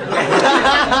finder.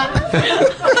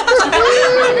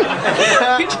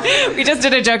 We just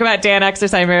did a joke about Dan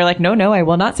exercising. We were like, no, I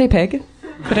will not say pig.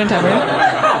 Put in time.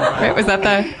 Right? Was that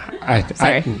the...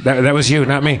 Sorry. That was you,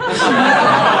 not me. Well,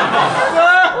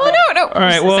 no. all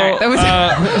right. Well, Sorry, that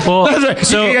was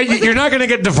so You're not going to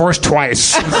get divorced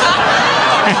twice.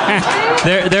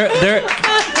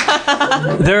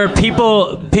 There are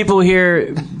people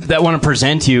here that want to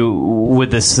present you with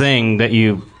this thing that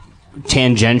you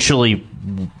tangentially.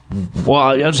 Well,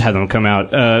 I'll just have them come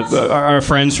out. Our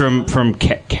friends from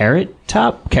Carrot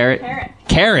Top. Carrot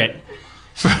Top.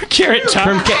 From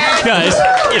guys,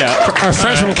 you know, Our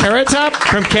friends from Carrot Top?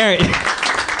 from Carrot.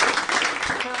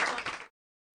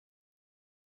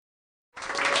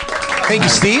 Thank you,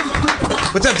 Steve.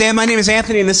 What's up, Dan? My name is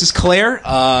Anthony, and this is Claire.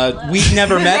 We've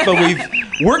never met, but we've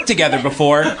worked together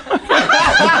before.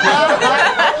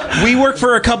 We work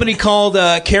for a company called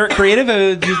Carrot Creative.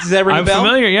 Does that ring a I'm bell?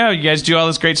 familiar. Yeah, you guys do all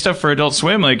this great stuff for Adult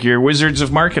Swim, like you're wizards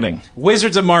of marketing.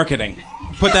 Wizards of Marketing.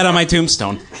 Put that on my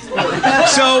tombstone.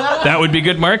 So, That would be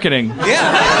good marketing.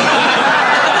 yeah.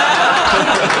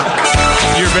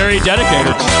 You're very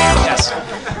dedicated. Yes.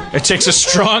 It takes a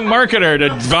strong marketer to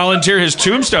volunteer his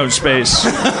tombstone space.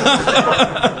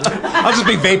 I'll just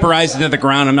be vaporized into the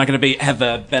ground. I'm not going to have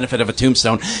the benefit of a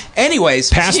tombstone. Anyways.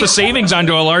 Pass the savings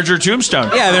onto a larger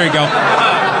tombstone. Yeah, there you go.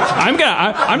 I'm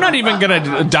not even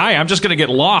gonna die. I'm just gonna get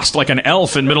lost like an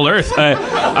elf in Middle Earth.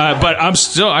 But I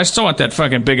still want that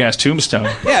fucking big ass tombstone.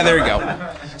 Yeah, there you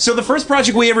go. So the first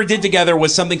project we ever did together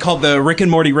was something called the Rick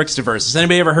and Morty Ricksterverse. Has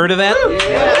anybody ever heard of that?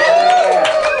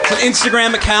 It's an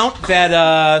Instagram account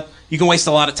that you can waste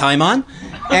a lot of time on.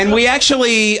 And we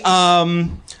actually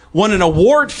won an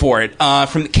award for it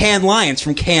from the Cannes Lions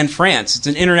from Cannes, France. It's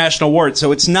an international award,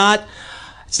 so it's not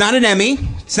an Emmy.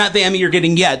 It's not the Emmy you're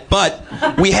getting yet, but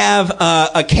we have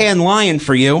a Cannes Lion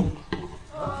for you.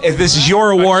 If this is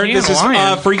your award, Cannes this is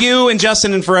Lion? for you and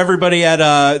Justin and for everybody at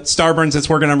Starburns that's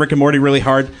working on Rick and Morty really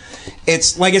hard.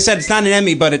 It's, like I said, it's not an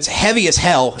Emmy, but it's heavy as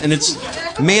hell, and it's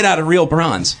made out of real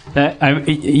bronze.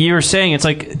 You were saying it's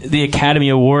like the Academy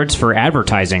Awards for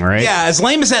advertising, right? Yeah, as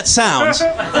lame as that sounds,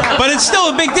 but it's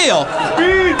still a big deal.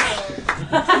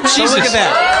 So look at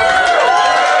that.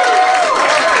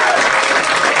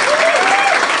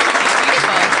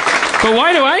 But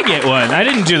why do I get one? I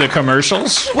didn't do the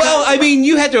commercials. Well, I mean,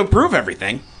 you had to approve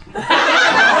everything.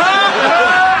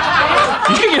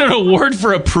 You can get an award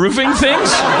for approving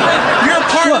things? You're a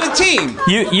part of the team.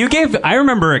 You gave. I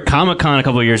remember at Comic-Con a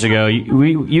couple of years ago.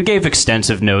 You gave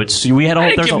extensive notes. We had all.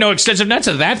 I didn't give no extensive notes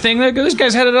of that thing. This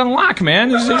guy's had it on lock,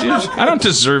 man. I don't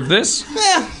deserve this.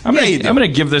 Yeah, I'm you do. gonna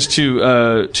give this to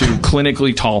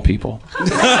clinically tall people.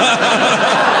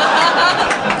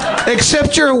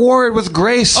 Accept your award with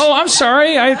grace. Oh, I'm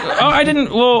sorry. I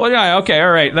didn't. Well, yeah, okay,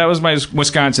 all right. That was my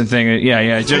Wisconsin thing.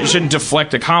 Yeah. You shouldn't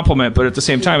deflect a compliment, but at the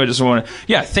same time, I just want to.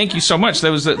 Yeah, thank you so much.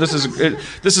 This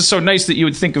is so nice that you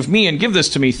would think of me and give this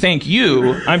to me. Thank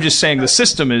you. I'm just saying the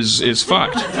system is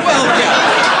fucked. Well,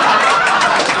 yeah.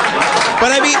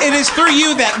 But I mean, it is through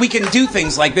you that we can do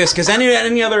things like this, because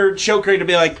any other show creator would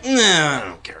be like, nah, I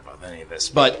don't care about any of this.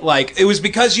 But like, it was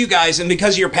because you guys and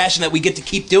because of your passion that we get to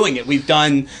keep doing it. We've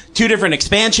done 2 different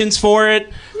expansions for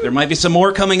it. There might be some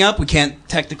more coming up. We can't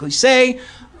technically say,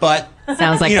 but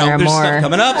Sounds like there are there's more. stuff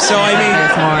coming up. So I mean,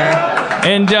 There's more.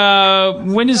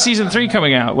 And when is season 3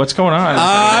 coming out? What's going on?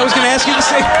 I was going to ask you the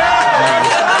same.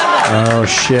 Oh,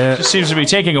 shit. It seems to be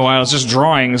taking a while. It's just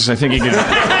drawings. I think you can.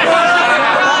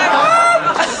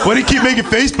 Why do you keep making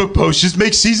Facebook posts? Just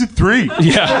make season 3.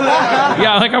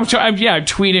 Yeah. Like I'm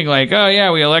tweeting like, oh yeah,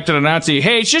 we elected a Nazi.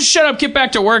 Hey, just shut up. Get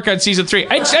back to work on season 3.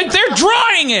 They're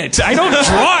drawing it. I don't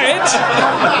draw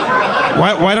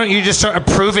it. Why don't you just start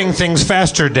approving things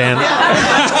faster, Dan?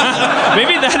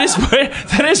 Maybe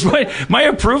that is my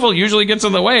approval usually gets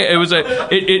in the way.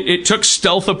 It took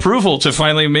stealth approval to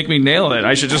finally make me nail it.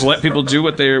 I should just let people do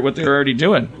what they're already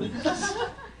doing.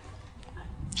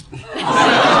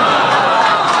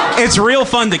 It's real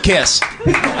fun to kiss.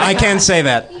 I can say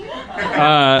that.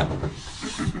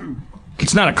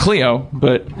 It's not a Clio,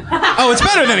 but Oh, it's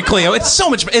better than a Clio. It's so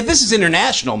much. This is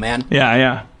international, man.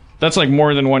 yeah. That's like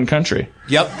more than one country.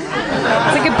 Yep.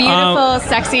 It's like a beautiful,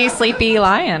 sexy, sleepy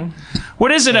lion.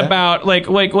 What is it about? Like,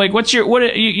 what's your, what,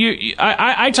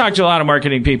 I talk to a lot of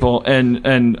marketing people and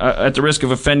at the risk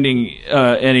of offending,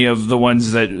 any of the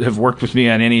ones that have worked with me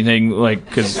on anything, like,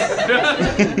 cause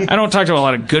I don't talk to a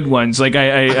lot of good ones. Like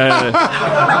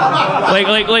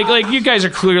like you guys are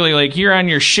clearly like you're on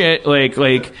your shit. Like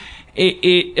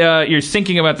you're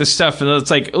thinking about this stuff, and it's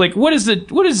like what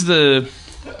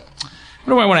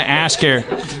do I want to ask here?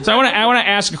 So I want to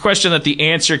ask a question that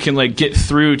the answer can like get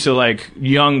through to like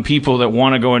young people that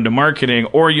want to go into marketing,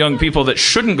 or young people that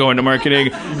shouldn't go into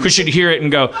marketing who should hear it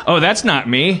and go, "Oh, that's not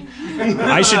me.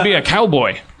 I should be a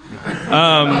cowboy."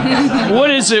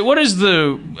 What is it? What is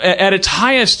the at its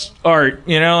highest art?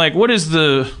 You know, like what is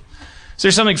the? Is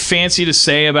there something fancy to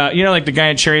say about like the guy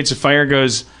in Chariots of Fire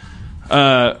goes,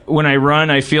 "When I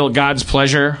run, I feel God's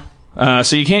pleasure."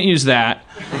 So you can't use that.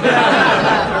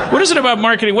 What is it about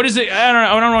marketing? What is it? I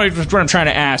don't know what I'm trying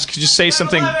to ask. Just say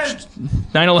something.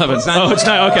 9/11. Oh, it's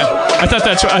not. Okay. I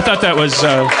thought that was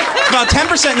about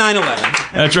 10%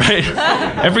 9/11. That's right.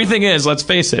 Everything is. Let's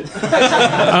face it.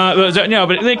 No,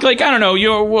 but like I don't know.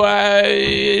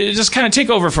 You just kind of take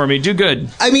over for me. Do good.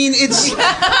 I mean, this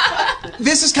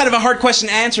is kind of a hard question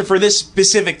to answer for this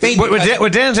specific thing.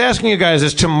 What Dan's asking you guys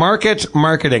is to market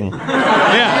marketing.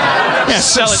 Yeah.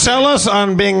 Sell us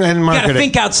on being in marketing. You gotta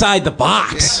think outside the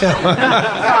box.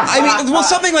 I mean, well,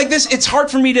 something like this, it's hard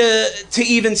for me to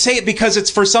even say it because it's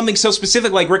for something so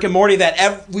specific like Rick and Morty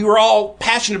that we were all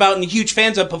passionate about and huge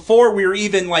fans of before we were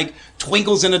even like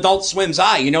twinkles in Adult Swim's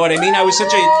eye. You know what I mean? I was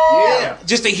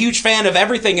just a huge fan of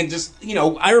everything, and just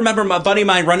I remember my buddy of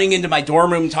mine running into my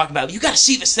dorm room and talking about, you got to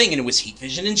see this thing, and it was Heat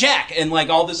Vision and Jack and like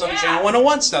all this other Channel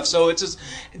 101 stuff. So it's just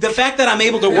the fact that I'm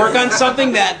able to work on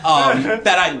something that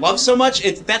I love so much.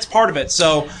 That's part of it.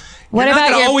 So. You're not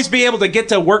going to always be able to get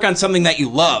to work on something that you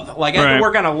love. Like, I have to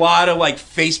work on a lot of, like,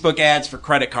 Facebook ads for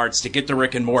credit cards to get to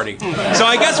Rick and Morty. So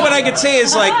I guess what I could say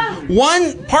is, like,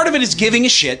 one, part of it is giving a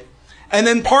shit. And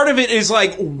then part of it is,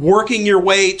 like, working your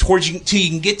way towards till you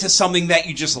can get to something that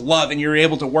you just love and you're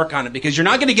able to work on it. Because you're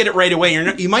not going to get it right away.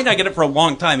 You might not get it for a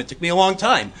long time. It took me a long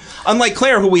time. Unlike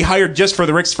Claire, who we hired just for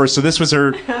the Ricksterverse. So this was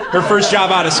her first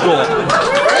job out of school.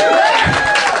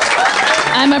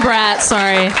 I'm a brat,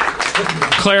 sorry.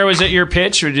 Claire, was it your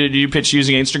pitch, or did you pitch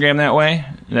using Instagram that way?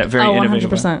 That very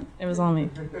innovative 100%. It was on me.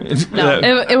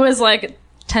 No, it was like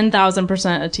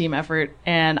 10,000% a team effort,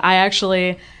 and I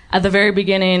actually, at the very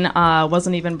beginning,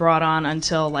 wasn't even brought on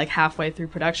until like halfway through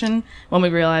production when we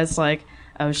realized like,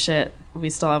 oh shit, we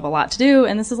still have a lot to do,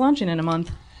 and this is launching in a month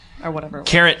or whatever.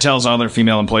 Carrot tells all their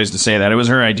female employees to say that. It was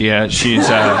her idea. She's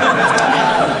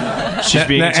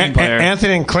being a team player.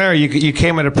 Anthony and Claire, you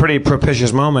came at a pretty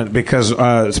propitious moment because,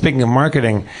 speaking of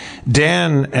marketing,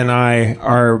 Dan and I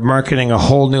are marketing a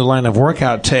whole new line of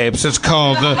workout tapes. It's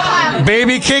called the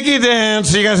Baby Kiki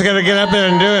Dance. You guys got to get up there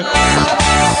and do it.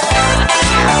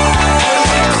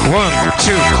 1,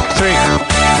 2, 3,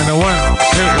 and a 1, 2,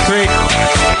 3.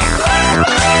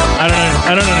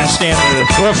 I don't understand this.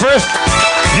 Well, first,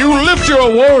 you lift your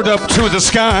award up to the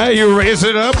sky. You raise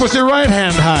it up with your right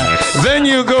hand high. Then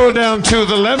you go down to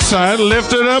the left side,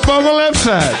 lift it up on the left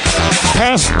side.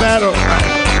 Pass that over.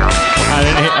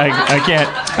 I can't.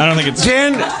 I don't think it's...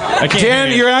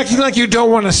 Dan, you're acting like you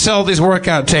don't want to sell these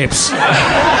workout tapes.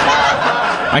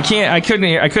 I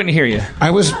couldn't hear you. I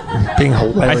was being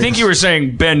hilarious. I think you were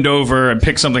saying bend over and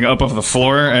pick something up off the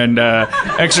floor and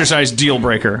exercise deal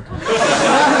breaker.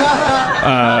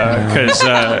 Because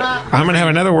I'm going to have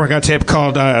another workout tape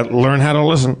called Learn How to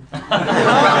Listen.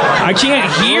 I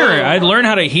can't hear. I'd learn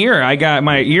how to hear.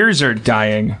 My ears are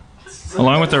dying,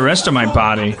 along with the rest of my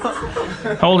body.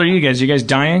 How old are you guys? You guys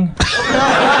dying?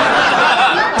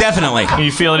 Definitely. Can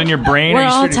you feel it in your brain? We're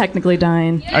all technically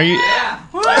dying. Are you?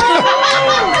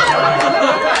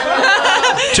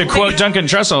 To quote Duncan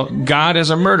Trussell, God is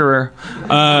a murderer.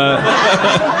 But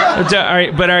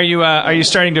are you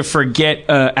starting to forget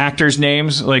actors'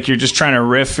 names? Like you're just trying to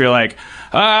riff. You're like,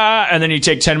 and then you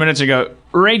take 10 minutes and go,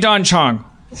 Ray Don Chong.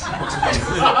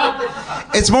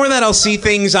 It's more that I'll see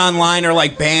things online or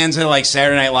like bands that are like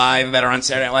Saturday Night Live that are on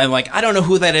Saturday Night Live. Like, I don't know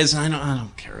who that is. And I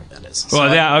don't care who that is. So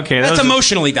well, yeah, okay. That's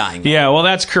emotionally dying. Yeah, well,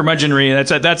 that's curmudgeonry.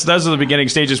 Those are the beginning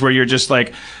stages where you're just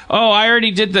like, oh, I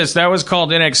already did this. That was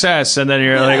called In Excess, and then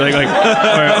you're like, or like,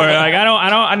 I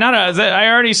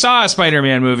already saw a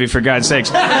Spider-Man movie, for God's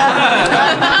sakes. But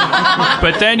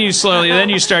then you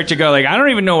start to go like, I don't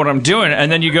even know what I'm doing,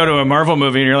 and then you go to a Marvel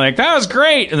movie and you're like, that was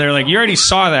great, and they're like, you already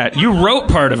saw that. You wrote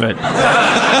part of it.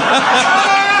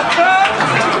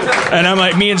 And I'm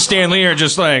like, me and Stan Lee are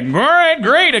just like, all right,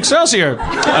 great, Excelsior.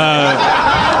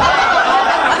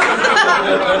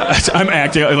 I'm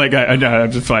acting like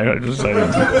I'm just fine.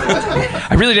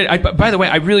 I really did. By the way,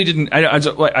 I really didn't.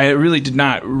 I really did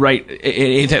not write.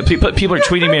 People are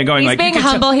tweeting me and going He's like, being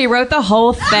humble. He wrote the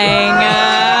whole thing.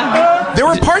 There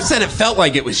were parts parts that it felt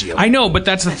like it was you. I know, but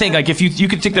that's the thing. Like, if you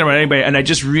could take that about anybody, and I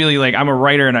just really like, I'm a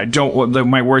writer, and I don't.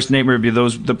 My worst nightmare would be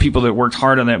the people that worked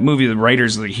hard on that movie, the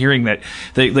writers, like hearing that.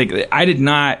 I did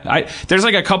not. There's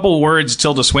like a couple words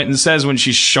Tilda Swinton says when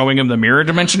she's showing him the mirror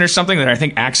dimension or something that I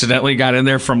think accidentally got in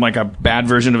there from like a bad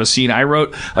version of a scene I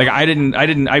wrote. Like,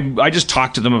 I just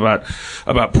talked to them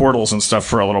about portals and stuff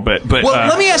for a little bit. But well,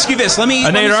 let me ask you this. And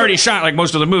they had already shot like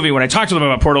most of the movie when I talked to them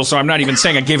about portals, so I'm not even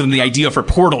saying I gave them the idea for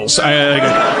portals.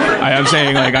 I'm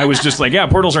saying like I was just like, yeah,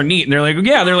 portals are neat, and they're like,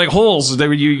 yeah, they're like holes,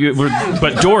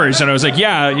 but doors, and I was like,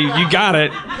 yeah, you got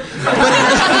it.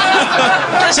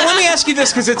 So let me ask you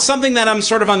this, because it's something that I'm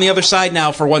sort of on the other side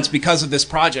now for once because of this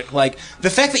project. Like, the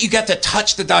fact that you got to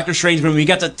touch the Doctor Strange movie, you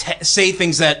got to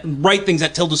write things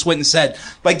that Tilda Swinton said.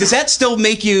 Like, does that still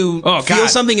make you feel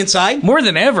something inside? More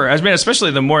than ever. I mean,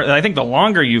 especially I think the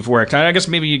longer you've worked. I guess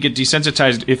maybe you get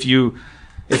desensitized if you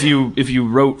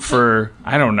wrote for,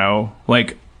 I don't know,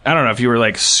 if you were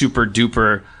like super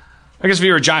duper. I guess if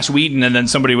you were Joss Whedon and then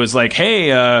somebody was like,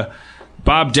 hey,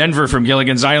 Bob Denver from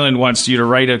Gilligan's Island wants you to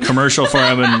write a commercial for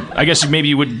him, and I guess maybe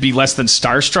you would be less than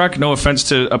starstruck. No offense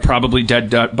to a probably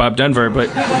dead Bob Denver, but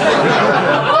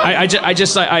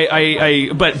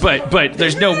but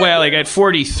there's no way. Like at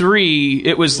 43,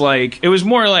 it was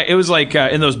more like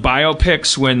in those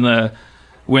biopics when the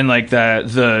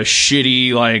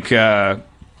shitty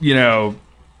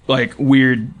like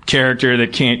weird character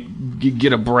that can't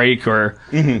get a break or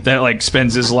that like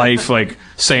spends his life like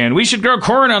saying we should grow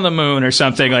corn on the moon or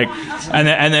something, like, and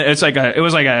then it's like it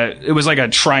was like a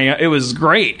triumph. It was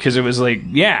great because it was like,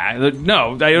 I don't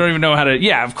even know how to.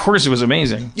 Yeah, of course it was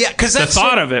amazing. Yeah, because the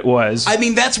thought of it was. I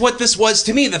mean, that's what this was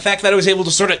to me. The fact that I was able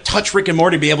to sort of touch Rick and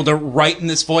Morty, be able to write in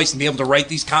this voice and be able to write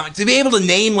these comics, to be able to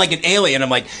name like an alien. I'm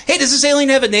like, hey, does this alien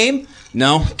have a name?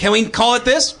 No. Can we call it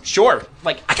this? Sure.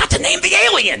 Like, I got to name the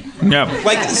alien. Yeah.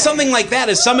 Like, something like that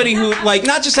is somebody who, like,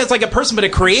 not just as like a person, but a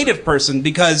creative person,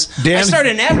 because I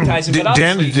started in advertising.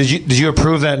 Dan, did you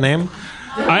approve that name?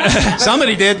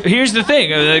 Somebody did. Here's the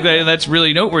thing that's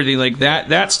really noteworthy. Like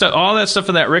that stuff, all that stuff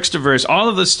in that Ricksterverse, all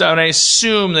of the stuff, and I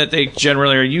assume that they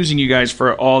generally are using you guys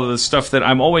for all of the stuff that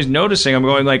I'm always noticing. I'm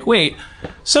going like, wait,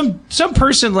 some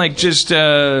person like just.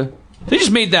 They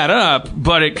just made that up,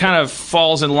 but it kind of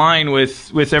falls in line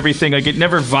with everything. Like, it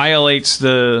never violates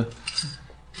the...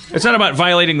 It's not about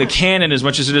violating the canon as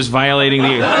much as it is violating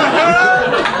the...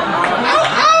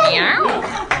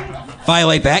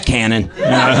 Violate that canon.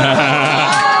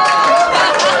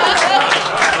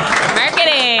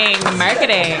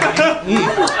 Marketing.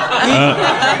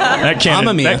 That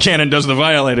canon does the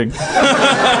violating.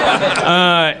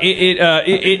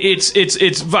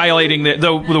 It's violating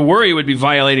the worry would be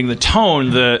violating the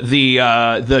tone,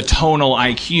 the tonal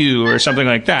IQ or something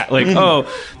like that. Like,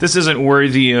 this isn't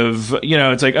worthy of,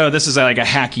 it's like, this is like a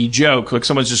hacky joke. Like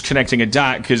someone's just connecting a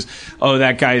dot because,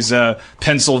 that guy's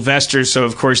pencil Vester, so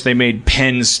of course they made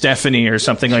Penn Stephanie or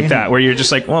something like that. Where you're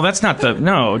just like, well, that's not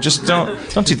just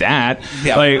don't do that.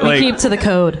 Yeah. We keep to the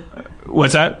code.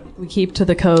 What's that? We keep to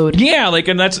the code. Yeah,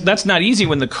 and that's not easy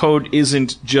when the code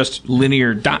isn't just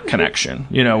linear dot connection.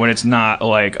 When it's not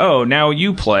like, now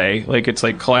you play. Like, it's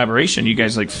like collaboration. You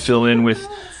guys like fill in with.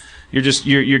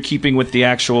 You're keeping with the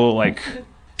actual like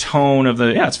tone of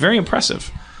the. Yeah, it's very impressive.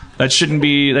 That shouldn't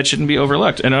be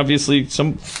overlooked. And obviously,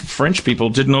 some French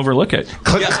people didn't overlook it.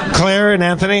 Claire and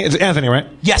Anthony. It's Anthony, right?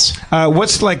 Yes.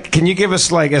 What's like? Can you give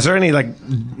us like? Is there any like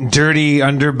dirty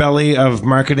underbelly of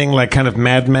marketing, like kind of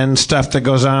Mad Men stuff that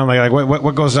goes on? Like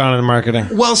what goes on in marketing?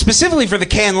 Well, specifically for the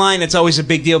Cannes line, it's always a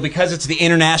big deal because it's the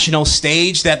international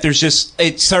stage. That there's just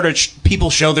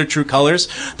people show their true colors.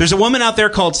 There's a woman out there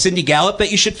called Cindy Gallop that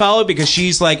you should follow because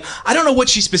she's like, I don't know what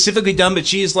she's specifically done, but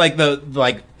she's like the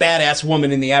badass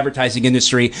woman in the advertising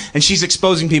industry, and she's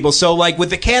exposing people. So like with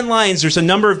the Cannes Lions, there's a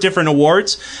number of different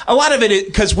awards. A lot of it,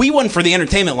 because we won for the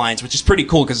entertainment lines, which is pretty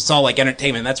cool because it's all like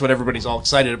entertainment. That's what everybody's all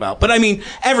excited about. But I mean,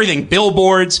 everything,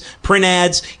 billboards, print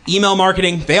ads, email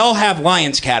marketing, they all have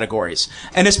Lions categories.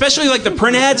 And especially like the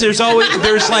print ads, there's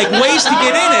like ways to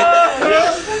get in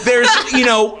it. There's,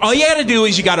 all you gotta do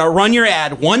is you gotta run your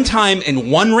ad one time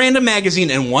in one random magazine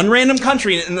in one random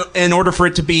country in order for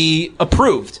it to be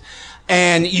approved.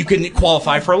 And you can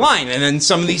qualify for a line. And then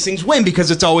some of these things win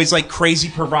because it's always like crazy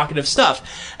provocative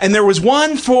stuff. And there was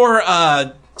one for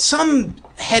some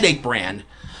headache brand.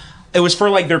 It was for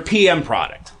like their PM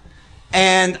product.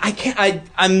 And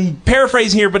I'm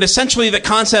paraphrasing here, but essentially the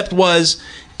concept was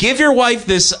give your wife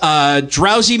this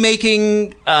drowsy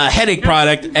making headache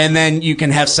product, and then you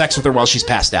can have sex with her while she's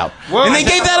passed out. Whoa, and they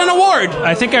gave that an award.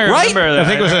 I think I remember that. I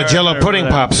think it was a Jell-O Pudding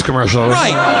Pops commercial.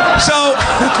 Right.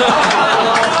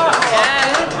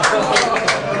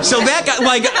 So that got,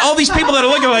 like, all these people that are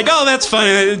looking like, oh, that's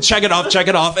funny, check it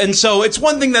off. And so it's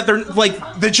one thing that they're,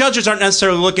 like, the judges aren't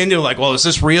necessarily looking into, like, well, is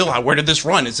this real? Where did this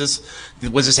run? Was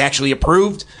this actually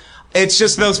approved? It's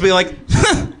just those be like,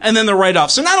 and then they're right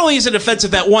off. So not only is it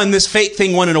offensive that this fake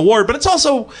thing won an award, but it's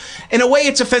also, in a way,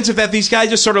 it's offensive that these guys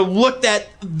just sort of looked at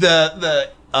the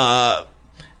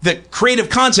creative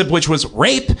concept, which was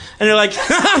rape, and they're like,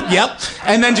 yep,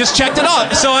 and then just checked it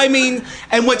off. So, I mean,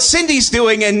 and what Cindy's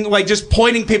doing, and like just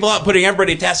pointing people out, putting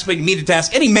everybody to task, putting me to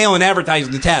task, any male in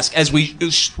advertising to task, as we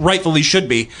rightfully should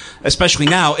be, especially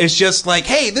now, is just like,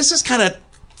 hey, this is kind of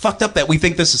fucked up that we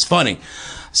think this is funny.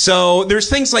 So there's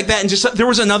things like that, and just there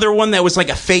was another one that was like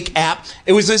a fake app.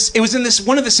 It was in this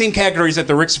one of the same categories that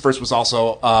the Rixiverse was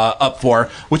also up for,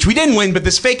 which we didn't win, but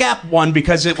this fake app won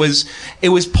because it was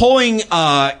pulling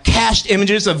cached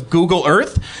images of Google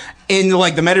Earth in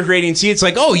like the Mediterranean Sea. It's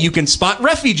like, oh, you can spot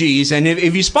refugees, and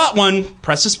if you spot one,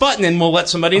 press this button and we'll let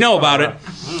somebody know about it.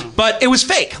 But it was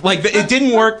fake. Like, it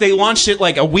didn't work. They launched it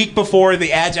like a week before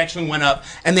the ads actually went up,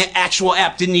 and the actual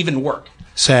app didn't even work.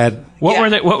 Sad. What were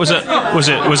they? What was it? Was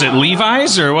it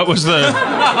Levi's, or what was the?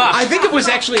 I think it was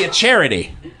actually a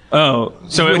charity. Oh,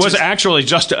 so it was actually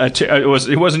just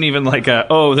it wasn't even like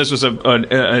this was a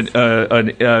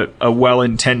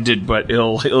well-intended but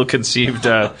ill-conceived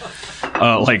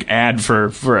like ad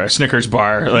for a Snickers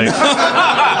bar. Like,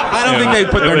 I don't think they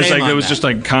put their name on it was that. just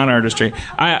like con artistry.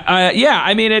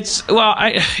 I mean,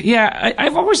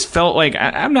 I've always felt like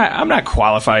I'm not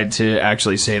qualified to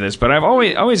actually say this, but I've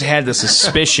always had the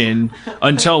suspicion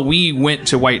until we went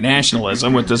to white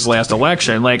nationalism with this last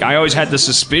election. Like, I always had the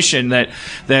suspicion that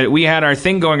we had our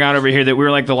thing going on over here, that we were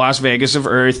like the Las Vegas of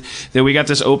Earth, that we got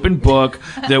this open book,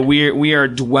 that we are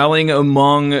dwelling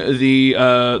among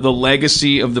the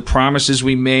legacy of the promises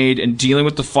we made and dealing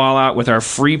with the fallout with our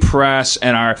free press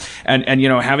and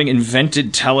having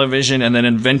invented television and then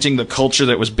inventing the culture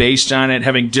that was based on it,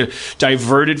 having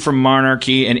diverted from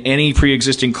monarchy and any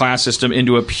pre-existing class system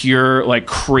into a pure, like,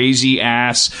 crazy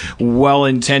ass,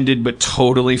 well-intended but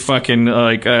totally fucking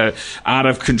out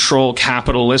of control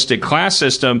capitalistic class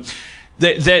system.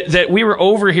 That we were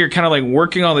over here kind of like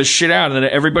working all this shit out, and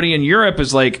that everybody in Europe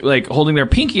is like holding their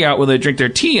pinky out while they drink their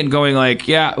tea and going like,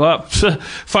 yeah, well,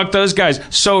 fuck those guys,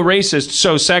 so racist,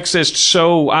 so sexist,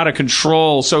 so out of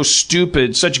control, so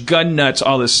stupid, such gun nuts,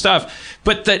 all this stuff.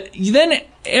 But that then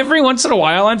every once in a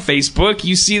while on Facebook,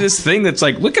 you see this thing that's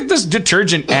like, look at this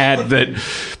detergent ad that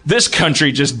this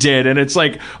country just did. And it's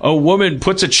like a woman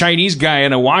puts a Chinese guy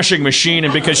in a washing machine,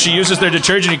 and because she uses their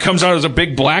detergent, he comes out as a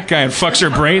big black guy and fucks her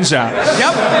brains out.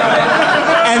 Yep.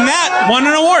 And that won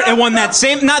an award. It won that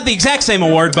same, not the exact same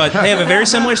award, but they have a very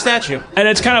similar statue. And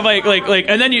it's kind of like,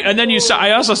 and then you saw,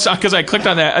 I also saw, because I clicked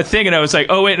on that thing and I was like,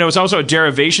 oh wait, and it was also a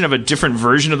derivation of a different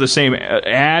version of the same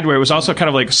ad, where it was also kind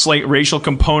of like slight racial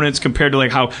components compared to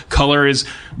like how color is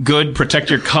good, protect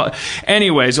your color.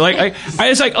 Anyways, I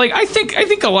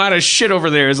think a lot of shit over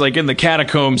there is like in the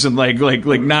catacombs and like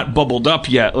not bubbled up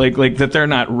yet, like that they're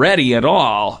not ready at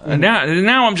all. And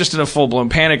now I'm just in a full blown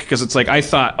panic, because it's like, I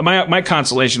thought my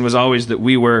consolation was always that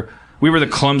we were the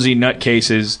clumsy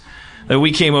nutcases, that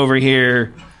we came over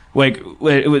here like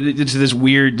to this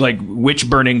weird like witch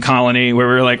burning colony where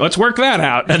we were like, let's work that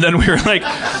out, and then we're like,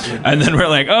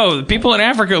 oh, the people in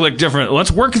Africa look different,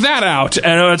 let's work that out,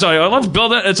 and it's like, oh, let's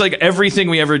build it. It's like everything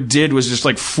we ever did was just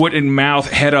like foot in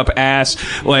mouth, head up ass,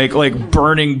 like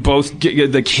burning both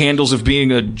the candles of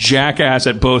being a jackass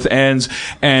at both ends,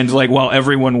 and like while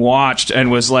everyone watched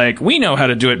and was like, we know how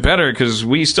to do it better because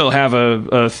we still have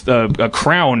a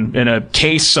crown in a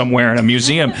case somewhere in a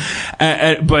museum,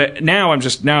 but now I'm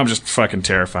just fucking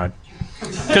terrified.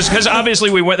 Because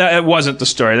obviously that wasn't the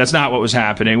story. That's not what was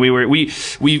happening. We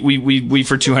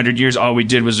for 200 years, all we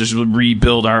did was just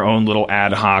rebuild our own little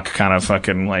ad hoc kind of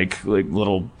fucking like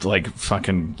little like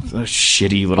fucking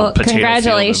shitty little potato.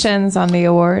 Congratulations on the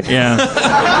award. Yeah.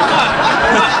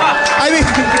 I mean,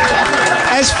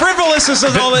 as frivolous as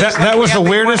all this, that was the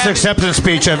weirdest acceptance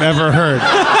speech I've ever heard.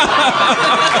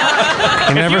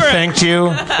 I never thanked you.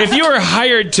 If you were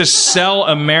hired to sell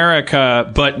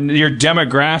America, but your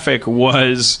demographic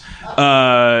was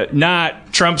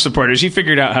not Trump supporters, you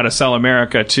figured out how to sell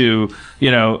America to,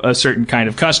 a certain kind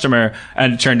of customer,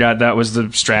 and it turned out that was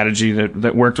the strategy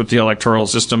that worked with the electoral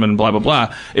system and blah blah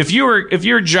blah. If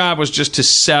your job was just to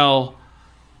sell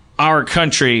our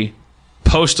country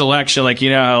post-election, like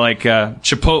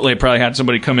Chipotle probably had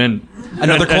somebody come in,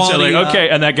 another quality, and say, like, okay,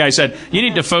 and that guy said, you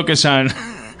need to focus on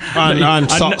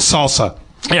salsa.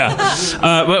 Yeah.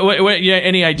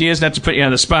 Any ideas? Not to put you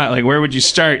on the spot. Like, where would you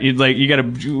start? You got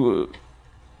to.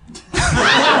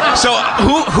 So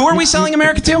who are we selling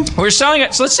America to? We're selling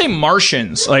it. So let's say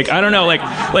Martians. Like I don't know.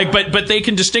 But they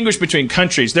can distinguish between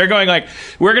countries. They're going like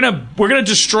we're gonna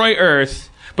destroy Earth,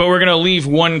 but we're gonna leave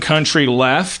one country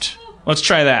left. Let's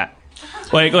try that.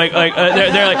 Like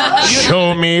they're like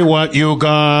show me what you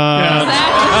got.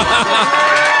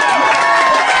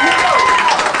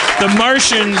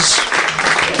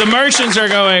 The Martians are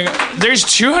going, there's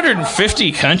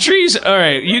 250 countries? All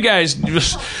right, you guys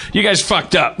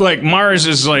fucked up. Like, Mars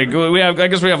is like, I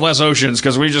guess we have less oceans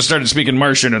because we just started speaking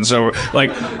Martian. And so,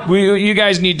 like, you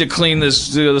guys need to clean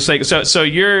this. So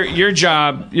your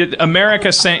job,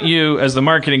 America sent you as the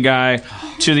marketing guy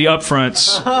to the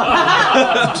upfronts.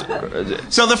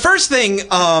 So the first thing,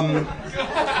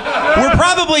 we're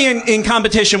probably in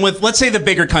competition with, let's say, the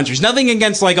bigger countries. Nothing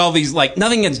against like all these, like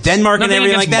nothing against Denmark Nothing and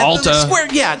everything against like that.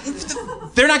 Malta.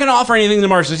 They're not going to offer anything to the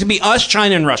Martians. It's going to be us,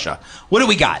 China, and Russia. What do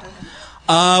we got?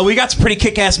 We got some pretty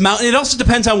kick-ass mountain. It also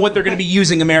depends on what they're going to be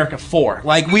using America for.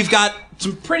 Like we've got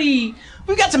some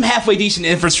halfway decent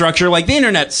infrastructure. Like the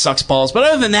internet sucks balls, but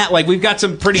other than that, like we've got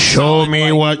some pretty. Show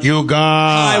me what you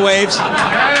got. Highways.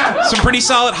 Some pretty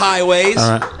solid highways.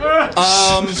 All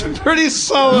right. Pretty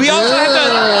solid. We also have to.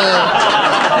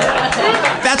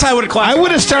 That's how I would have classified.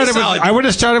 I would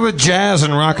have started with jazz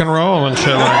and rock and roll and shit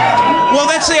like that. Well,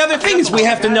 that's the other thing is we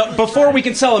have to know before we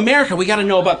can sell America. We got to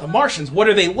know about the Martians. What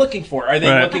are they looking for? Are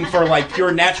they looking for like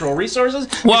pure natural resources?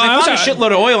 Well, they found a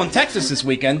shitload of oil in Texas this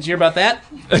weekend. Did you hear about that?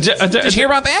 Did you hear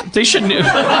about that? They shouldn't.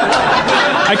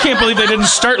 I can't believe they didn't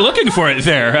start looking for it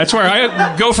there. That's where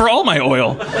I go for all my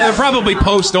oil. They're probably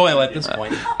post oil at this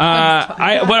point.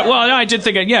 I did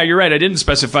think. Yeah, you're right. I didn't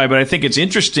specify, but I think it's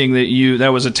interesting that that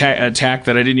was a tack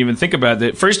that I didn't even think about.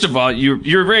 That first of all,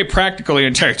 you're very practical the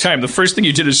entire time. The first thing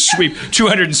you did is sweep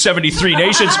 273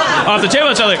 nations off the table.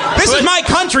 It's like this is my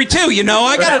country too. You know,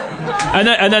 I got it. And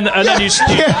then you.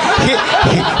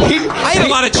 I had a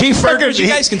lot of cheeseburgers. You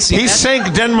guys can see he that.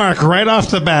 sank Denmark right off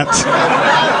the bat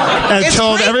and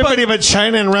told everybody but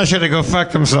China and Russia to go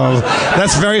fuck themselves.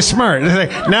 That's very smart.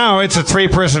 Now it's a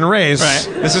 3-person race. Right.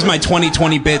 This is my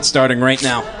 2020 bid starting right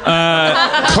now.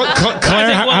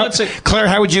 Claire,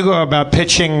 how would you go about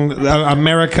pitching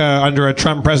America under a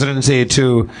Trump presidency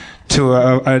to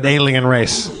an alien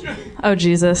race? Oh,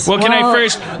 Jesus. Well,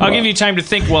 I'll give you time to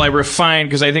think while I refine,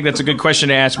 because I think that's a good question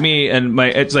to ask me. And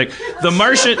it's like, the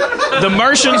Martians.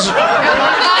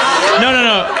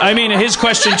 No. I mean, his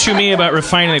question to me about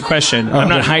refining the question. I'm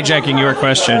not hijacking your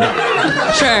question.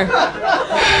 Sure.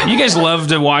 You guys love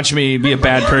to watch me be a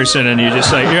bad person, and you're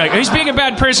like, he's being a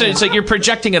bad person. It's like you're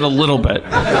projecting it a little bit.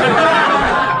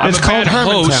 It's called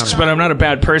host, but I'm not a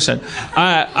bad person.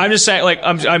 I'm just saying, like,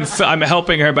 I'm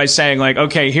helping her by saying, like,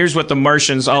 okay, here's what the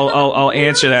Martians. I'll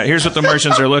answer that. Here's what the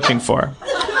Martians are looking for.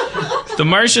 The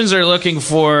Martians are looking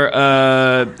for.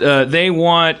 They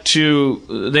want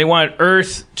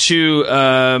Earth to.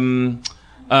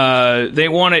 They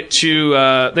want it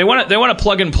to. They want to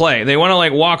plug and play. They want to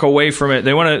like walk away from it.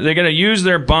 They're going to use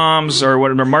their bombs or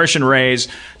whatever Martian rays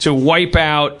to wipe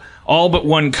out all but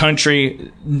one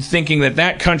country, thinking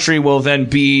that country will then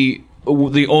be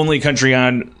the only country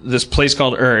on this place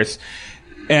called Earth.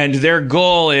 And their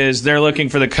goal is they're looking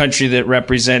for the country that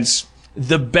represents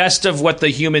the best of what the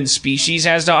human species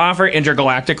has to offer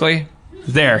intergalactically.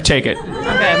 There, take it.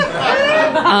 Okay.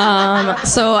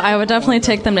 So I would definitely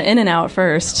take them to In-N-Out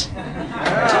first.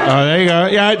 Oh, there you go.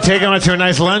 Yeah, take them out to a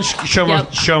nice lunch. Show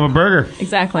them a burger.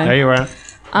 Exactly. There you are.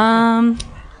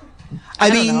 I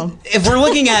mean, if we're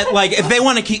looking at, like, if they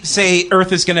want to say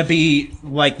Earth is going to be,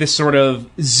 like, this sort of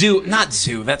zoo, not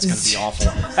zoo, that's going to be awful.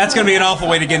 That's going to be an awful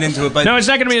way to get into it, but... No, it's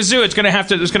not going to be a zoo. It's going to have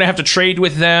to trade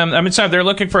with them. I mean, they're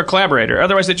looking for a collaborator.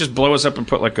 Otherwise, they just blow us up and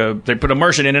put a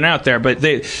Martian in and out there. But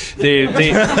they're saying,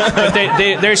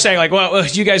 like, well,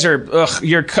 you guys are,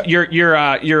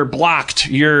 you're blocked.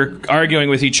 You're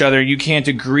arguing with each other. You can't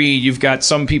agree. You've got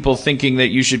some people thinking that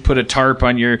you should put a tarp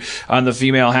on the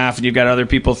female half, and you've got other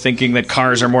people thinking that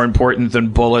cars are more important than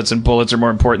bullets, and bullets are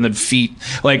more important than feet.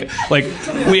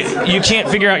 You can't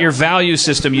figure out your value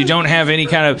system. You don't have any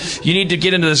kind of. You need to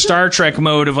get into the Star Trek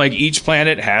mode of like each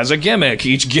planet has a gimmick.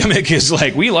 Each gimmick is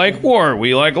like we like war,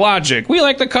 we like logic, we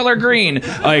like the color green.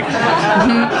 Like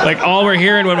all we're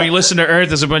hearing when we listen to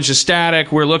Earth is a bunch of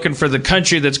static. We're looking for the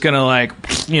country that's gonna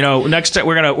next time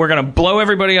we're gonna blow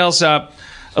everybody else up.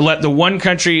 Let the one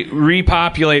country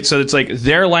repopulate so it's like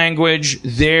their language,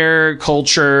 their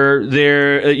culture,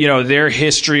 their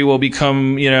history will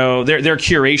become, their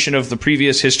curation of the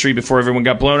previous history before everyone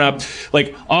got blown up.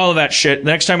 Like all of that shit.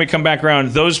 Next time we come back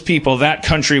around, those people, that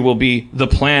country will be the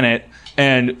planet.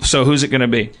 And so who's it going to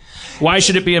be? Why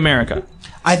should it be America?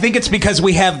 I think it's because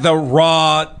we have the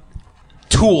raw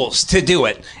tools to do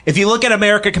it. If you look at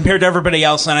America compared to everybody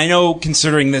else, and I know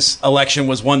considering this election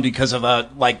was won because of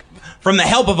from the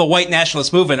help of a white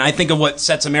nationalist movement, I think of what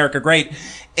sets America great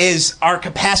is our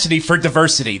capacity for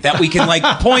diversity. That we can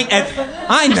point at.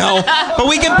 I know, but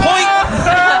we can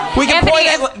point. We can Anthony, point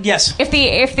at. Yes. If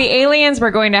the aliens were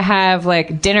going to have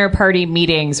like dinner party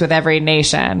meetings with every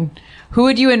nation, who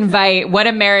would you invite? What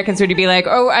Americans would you be like,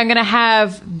 oh, I'm going to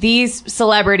have these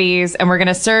celebrities and we're going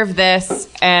to serve this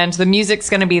and the music's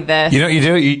going to be this? You know what you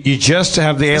do? You just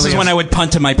have the aliens. This is when I would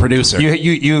punt to my producer.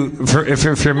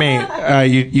 For me,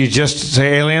 you just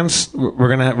say, aliens,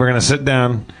 we're gonna sit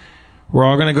down. We're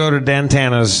all gonna go to Dan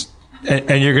Tana's,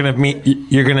 and you're gonna meet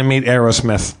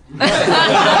Aerosmith.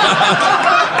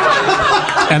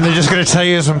 And they're just gonna tell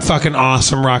you some fucking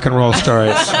awesome rock and roll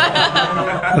stories.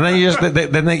 And then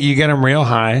you get them real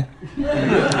high,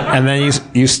 and then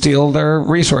you steal their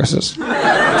resources. Well,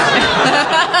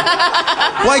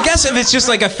 I guess if it's just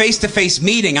like a face-to-face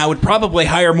meeting, I would probably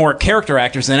hire more character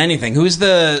actors than anything. Who's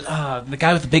the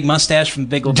guy with the big mustache from the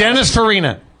Big Lebowski? Dennis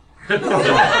Farina.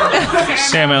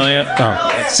 Sam Elliott.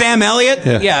 Oh. Sam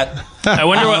Elliott? Yeah. I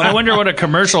wonder what a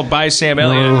commercial by Sam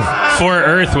Elliott for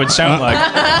Earth would sound like.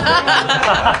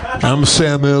 I'm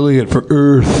Sam Elliott for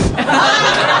Earth.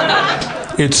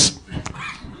 It's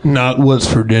not what's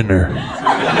for dinner.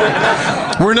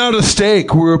 We're not a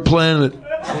steak, we're a planet.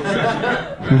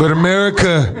 But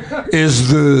America is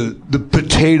the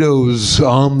potatoes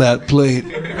on that plate.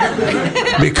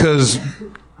 Because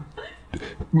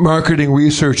marketing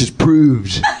research has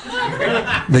proved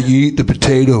that you eat the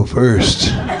potato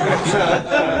first.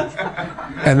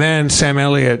 And then Sam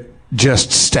Elliott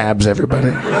just stabs everybody.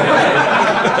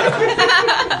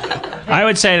 I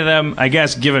would say to them, I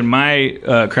guess, given my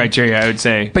criteria, I would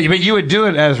say... But you would do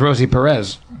it as Rosie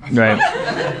Perez. Right.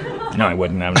 No, I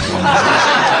wouldn't.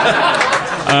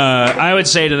 I would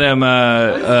say to them,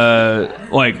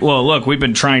 well, look, we've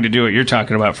been trying to do what you're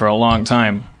talking about for a long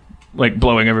time. Like,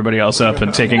 blowing everybody else up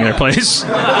and taking their place.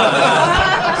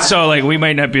 So, like, we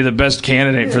might not be the best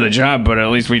candidate for the job, but at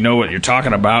least we know what you're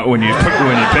talking about when you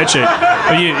pitch it.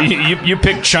 But you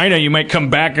pick China, you might come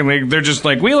back and they're just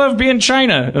like, we love being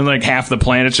China. And, like, half the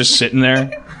planet's just sitting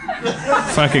there.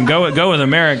 Fucking go with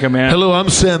America, man. Hello, I'm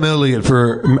Sam Elliott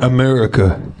for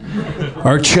America.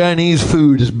 Our Chinese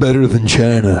food is better than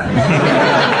China.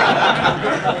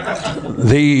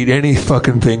 They eat any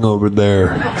fucking thing over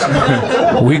there.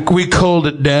 We culled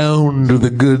it down to the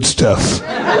good stuff.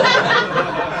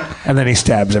 And then he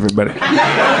stabs everybody.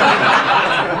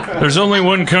 There's only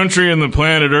one country on the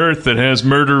planet Earth that has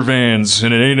murder vans,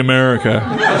 and it ain't America.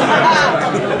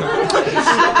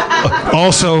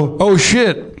 Also, oh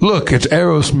shit, look, it's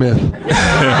Aerosmith.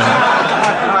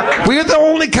 We're the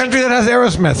only country that has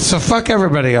Aerosmith, so fuck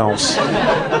everybody else.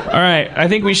 All right, I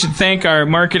think we should thank our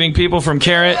marketing people from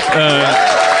Carrot.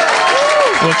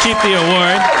 We'll keep the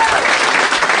award.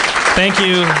 Thank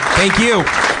you. Thank you.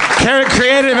 Carrot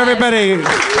Creative, everybody.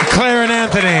 Claire and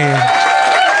Anthony.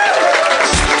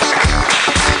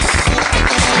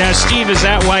 Now, Steve, is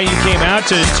that why you came out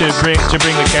to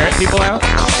bring the Carrot people out?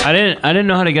 I didn't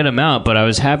know how to get them out, but I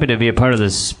was happy to be a part of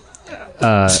this.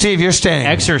 Steve, you're staying.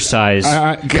 Exercise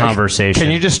conversation.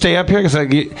 Can you just stay up here? Because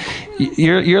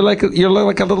you're like a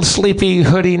little sleepy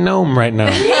hoodie gnome right now.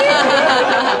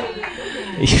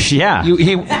 Yeah.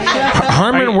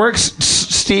 Harmon works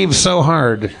Steve so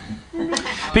hard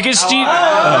because Steve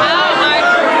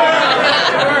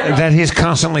that he's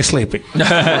constantly sleeping.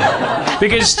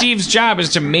 Because Steve's job is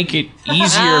to make it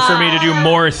easier for me to do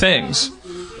more things.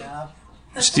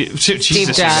 Steve's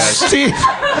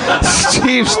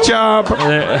job.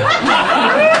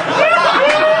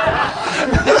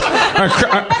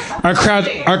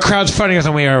 Our crowd's funnier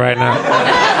than we are right now.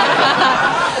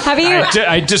 Have you?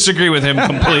 I disagree with him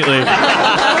completely.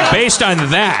 Based on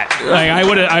that, like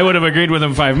I would have agreed with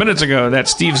him 5 minutes ago. That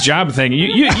Steve's job thing.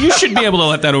 You should be able to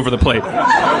let that over the plate.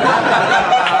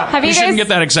 You shouldn't get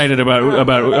that excited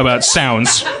about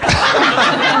sounds.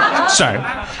 Sorry.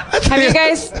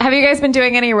 Have you guys been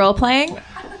doing any role playing?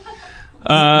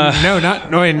 No,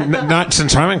 not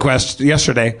since Harmon Quest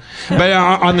yesterday. But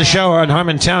on the show on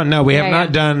Harmon Town, no, we have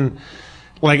not done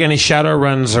like any shadow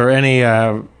runs or any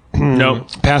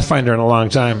Pathfinder in a long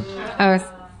time. Oh,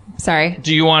 sorry.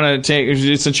 Do you want to take,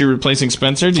 since you're replacing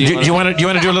Spencer? Do you want to do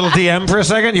a little DM for a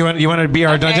second? You want to be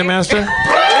our dungeon master?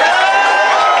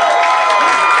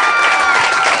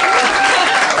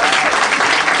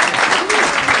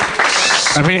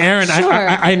 I mean, Aaron, sure.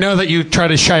 I know that you try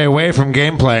to shy away from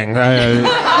game playing.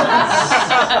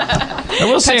 I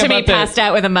will say to be passed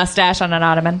out with a mustache on an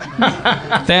ottoman.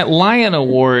 That Lion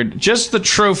Award, just the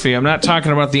trophy. I'm not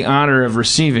talking about the honor of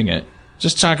receiving it.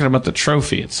 just talking about the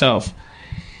trophy itself.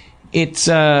 It's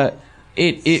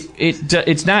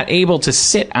it's not able to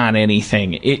sit on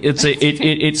anything.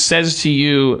 It says to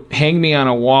you, hang me on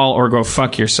a wall or go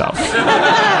fuck yourself.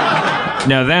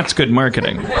 Now that's good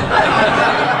marketing.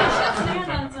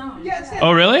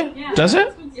 Oh, really? Yeah. Does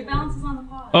it? It balances on the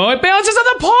pause. Oh, it balances on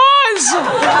the pause!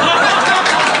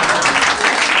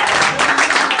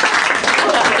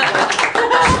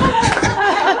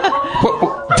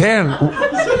 Dan,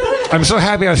 I'm so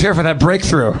happy I was here for that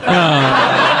breakthrough.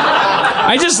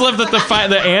 I just love that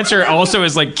the answer also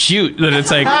is like cute. That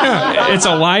it's like it's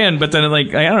a lion, but then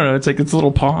like I don't know. It's like it's a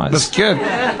little pause. That's good.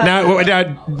 Now,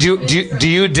 do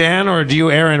you, Dan, or do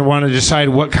you, Aaron, want to decide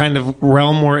what kind of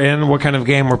realm we're in, what kind of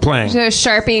game we're playing? So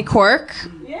Sharpie Quark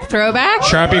throwback.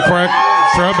 Sharpie Quark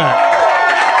throwback.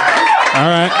 All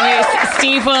right.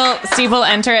 Steve will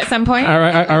enter at some point. All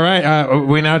right.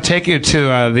 We now take you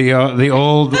to the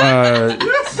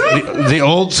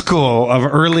old school of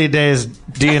early days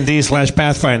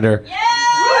D&D/Pathfinder.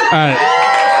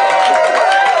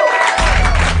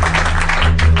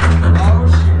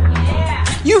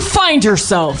 You find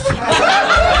yourself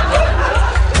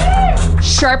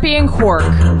Sharpie and Quark.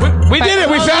 We did it.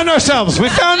 We found ourselves. Or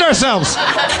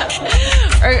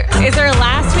is there a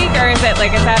last week, or is it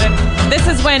like this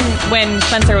is when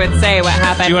Spencer would say what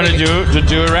happened. Do you want to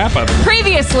do a wrap up?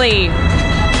 Previously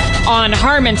on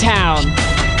Harmontown,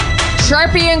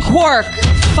 Sharpie and Quark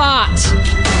fought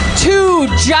 2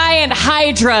 giant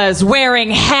hydras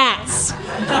wearing hats.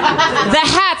 The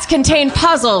hats contained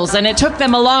puzzles, and it took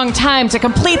them a long time to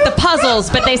complete the puzzles,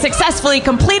 but they successfully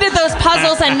completed those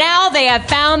puzzles, and now they have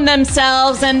found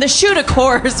themselves in the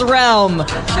Shootacor's realm.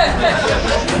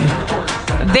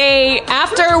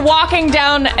 After walking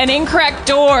down an incorrect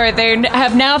door, they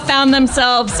have now found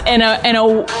themselves in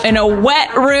a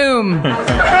wet room,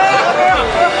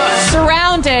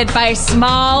 surrounded by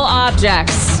small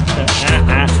objects.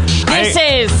 This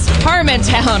is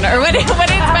Harmontown, or what did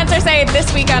Spencer say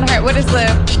this week on What is the?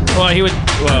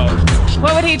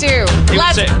 What would he do?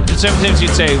 Sometimes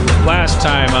you'd say last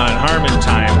time on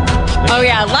Harmontime. Oh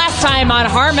yeah, last time on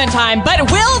Harmontime.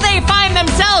 But will they find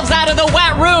themselves out of the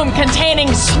wet room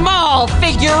containing small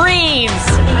figurines?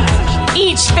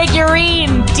 Each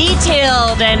figurine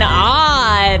detailed and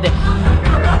odd.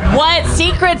 What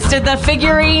secrets did the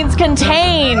figurines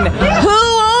contain? Who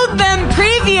owned them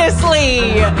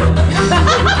previously?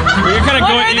 What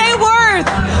are they worth?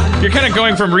 You're kind of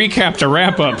going from recap to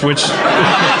wrap up, which.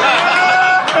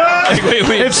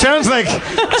 It sounds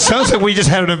like we just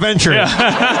had an adventure. Yeah.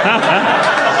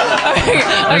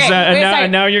 Okay,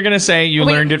 now you're going to say you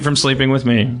learned it from sleeping with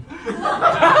me.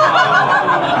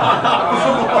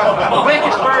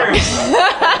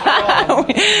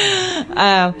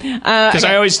 Because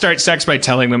I always start sex by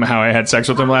telling them how I had sex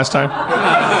with them last time.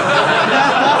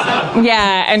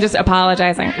 Yeah, and just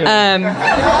apologizing.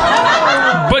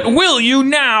 But will you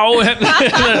now? And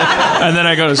then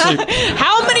I go to sleep.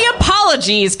 How many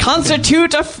apologies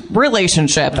constitute a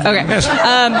relationship? Okay.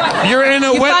 You're in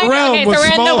a wet realm with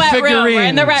small figurines. We're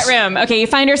in the wet room. Okay, you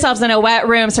find yourselves in a wet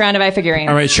room surrounded by figurines.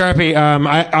 All right, Sharpie,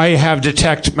 I have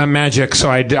detect magic, so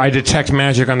I detect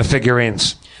magic on the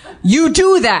figurines. You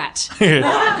do that.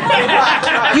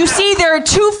 You see, there are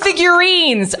 2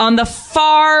 figurines on the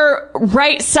far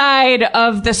right side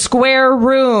of the square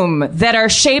room that are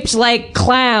shaped like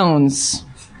clowns.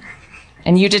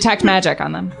 And you detect magic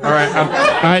on them. All right.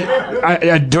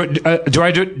 Do I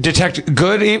detect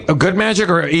good magic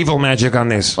or evil magic on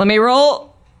these? Let me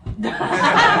roll. You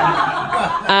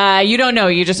don't know.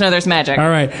 You just know there's magic. All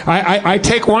right. I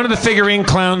take one of the figurine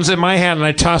clowns in my hand and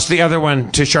I toss the other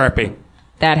one to Sharpie.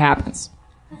 That happens.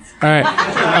 All right.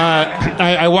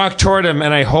 I walk toward him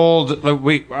and I hold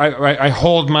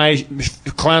my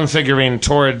clown figurine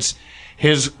towards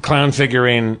his clown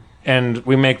figurine, and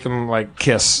we make them like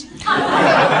kiss.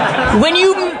 When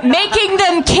you making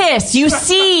them kiss, you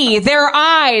see their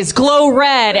eyes glow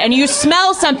red, and you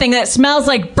smell something that smells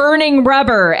like burning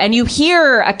rubber, and you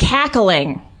hear a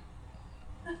cackling.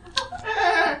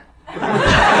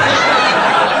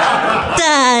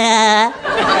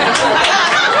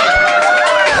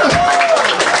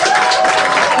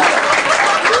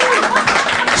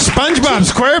 SpongeBob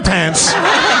SquarePants.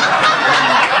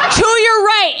 To your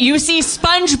right, you see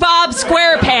SpongeBob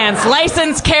SquarePants,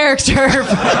 licensed character from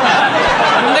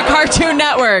the Cartoon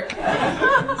Network.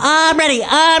 I'm ready.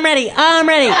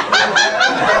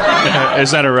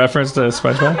 Is that a reference to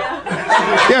SpongeBob?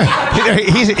 Yeah,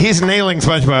 he's nailing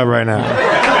SpongeBob right now.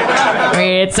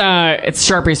 It's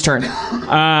Sharpie's turn.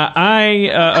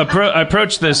 I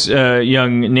approach this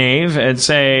young knave and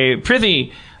say,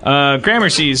 "Prithee,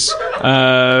 Gramercy's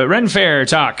Ren Fair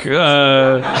talk.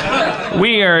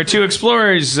 We are two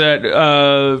explorers that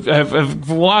have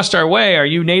lost our way. Are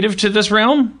you native to this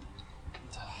realm?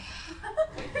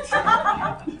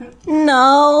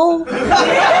 No.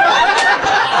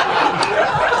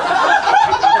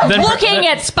 Looking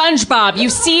at SpongeBob, you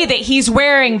see that he's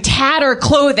wearing tattered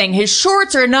clothing. His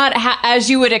shorts are not as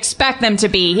you would expect them to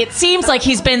be. It seems like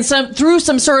he's been through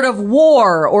some sort of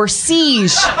war or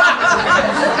siege.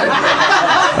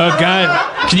 Oh,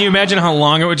 God. Can you imagine how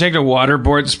long it would take to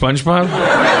waterboard SpongeBob?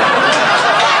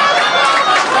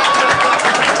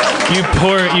 You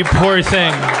poor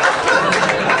thing.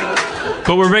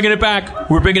 But we're bringing it back.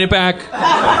 We're bringing it back.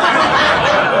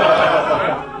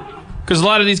 Because a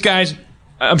lot of these guys,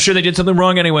 I'm sure they did something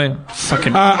wrong anyway.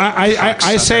 Fucking.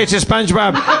 I say to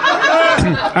SpongeBob.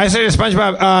 I say to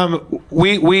SpongeBob.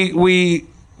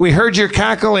 We heard your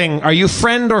cackling. Are you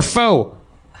friend or foe?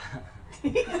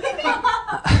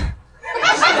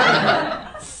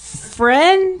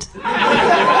 Friend?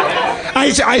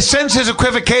 I sense his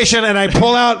equivocation, and I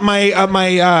pull out my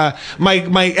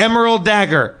emerald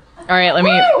dagger. All right, let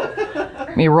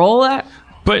me roll that.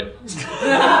 But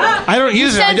I don't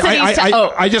use it.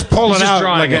 I just pull it out.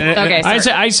 Okay,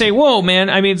 I say, whoa, man.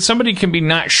 I mean, somebody can be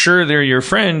not sure they're your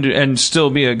friend and still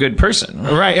be a good person.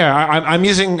 Right? Yeah. I'm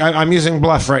using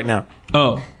bluff right now.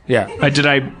 Oh, yeah. Did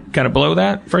I kind of blow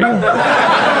that for you?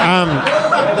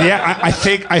 Yeah. I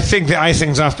think the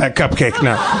icing's off that cupcake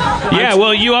now. Yeah.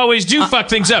 Well, you always do fuck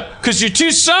things up because you're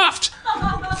too soft.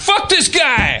 Fuck this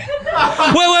guy!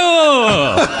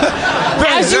 Whoa.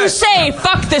 As you say,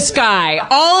 fuck this guy.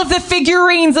 All of the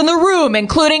figurines in the room,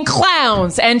 including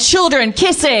clowns and children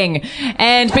kissing,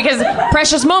 and because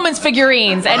Precious Moments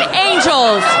figurines, and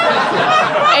angels,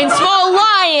 and small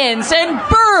lions, and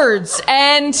birds,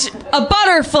 and a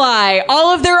butterfly,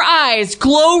 all of their eyes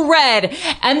glow red,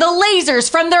 and the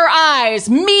lasers from their eyes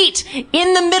meet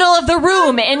in the middle of the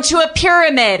room into a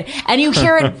pyramid, and you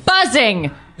hear it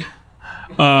buzzing.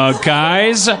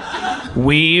 Guys,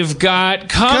 we've got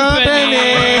company.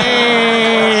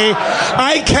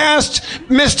 I cast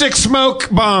Mystic Smoke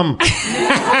Bomb. All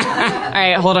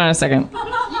right, hold on a second.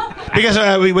 Because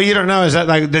what you don't know is that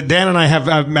Dan and I have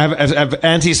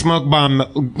anti-smoke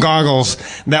bomb goggles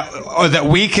that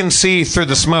we can see through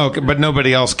the smoke, but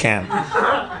nobody else can,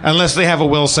 unless they have a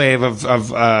will save of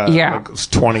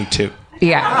 22.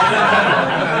 Yeah.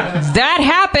 That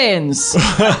happens.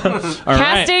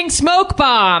 Casting smoke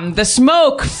bomb. The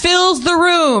smoke fills the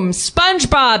room.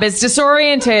 SpongeBob is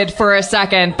disoriented for a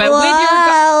second, but with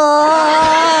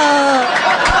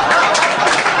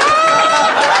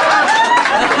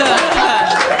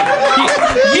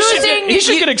He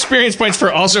should get experience points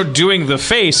for also doing the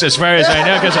face, as far as I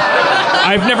know, because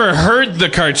I've never heard the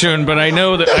cartoon, but I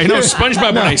know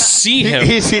SpongeBob when I see him.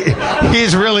 He's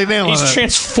really nailing it. He's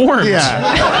transformed.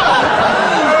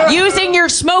 Yeah. Using your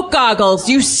smoke goggles,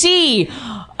 you see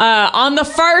on the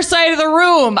far side of the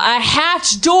room a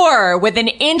hatch door with an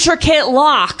intricate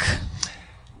lock.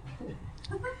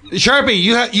 Sharpie,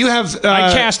 you have.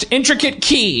 I cast intricate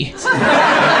key.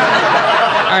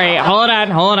 All right, hold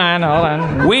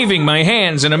on. Waving my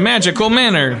hands in a magical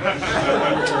manner.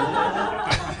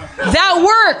 That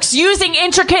works! Using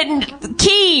intricate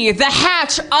key, the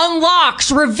hatch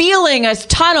unlocks, revealing a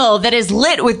tunnel that is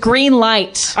lit with green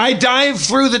light. I dive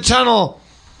through the tunnel.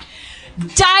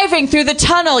 Diving through the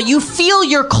tunnel, you feel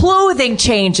your clothing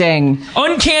changing.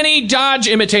 Uncanny dodge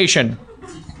imitation.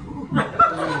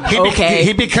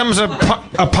 He becomes a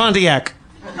Pontiac.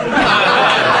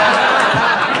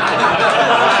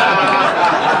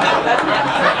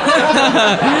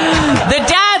 The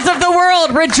dads of the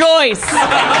world rejoice.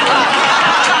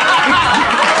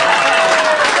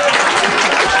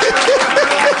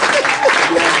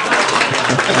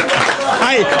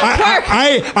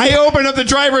 I open up the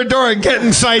driver door and get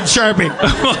inside Sharpie.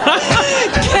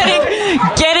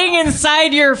 Getting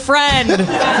inside your friend.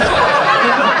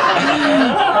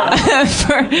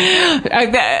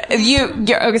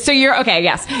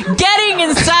 Yes. Getting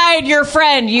inside your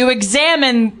friend, you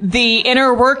examine the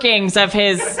inner workings of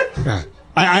his.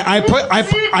 I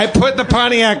put the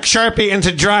Pontiac Sharpie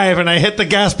into drive and I hit the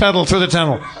gas pedal through the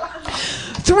tunnel.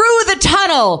 Through the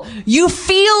tunnel, you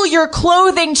feel your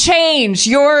clothing change.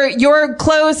 Your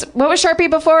clothes. What was Sharpie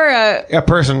before? A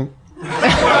person.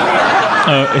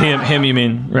 Him, you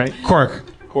mean, right? Quark.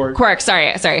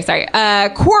 Sorry.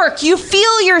 Quark, you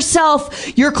feel your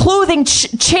clothing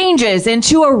changes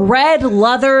into a red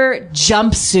leather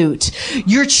jumpsuit.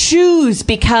 Your shoes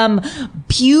become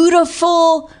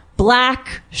beautiful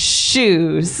black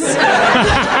shoes.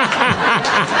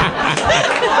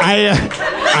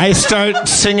 I start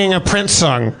singing a Prince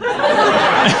song.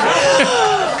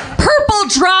 Purple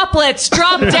droplets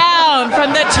drop down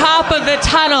from the top of the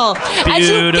tunnel. As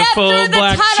you get through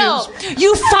the tunnel,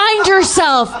 you find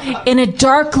yourself in a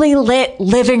darkly lit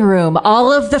living room.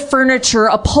 All of the furniture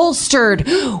upholstered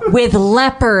with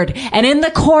leopard. And in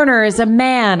the corner is a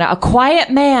man, a quiet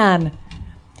man.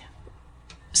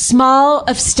 Small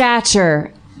of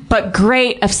stature, but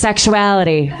great of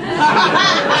sexuality.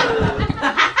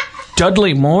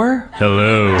 Dudley Moore?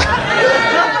 Hello.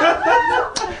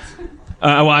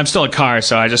 Well, I'm still a car,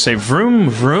 so I just say vroom,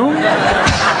 vroom.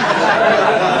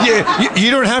 Yeah,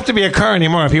 you don't have to be a car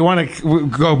anymore if you want to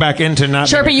go back into not.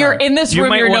 Sure, but being a you're car. in this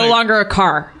room, you're no longer a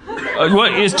car.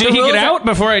 Did he get out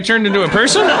before I turned into a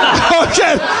person? Oh,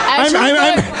 shit! I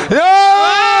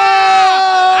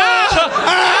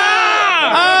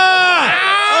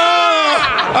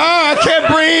can't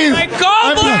breathe. My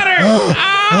gallbladder!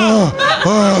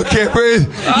 I can't breathe.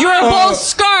 You are both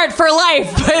scarred for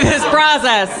life by this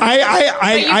process.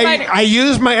 I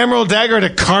used my emerald dagger to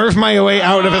carve my way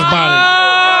out of his body.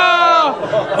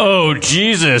 Oh,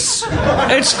 Jesus.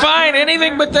 It's fine.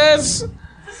 Anything but this.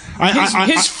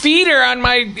 His feet are on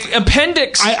my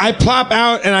appendix. I plop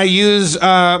out and I use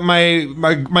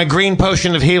my green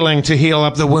potion of healing to heal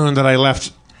up the wound that I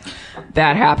left.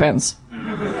 That happens.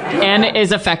 And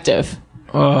is effective.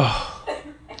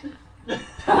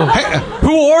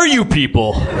 Who are you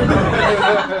people?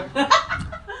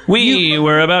 We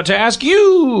were about to ask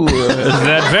you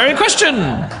that very question.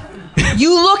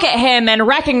 You look at him and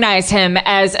recognize him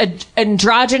as an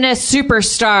androgynous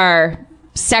superstar.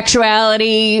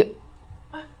 Sexuality,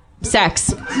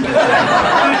 sex.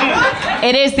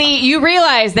 It is you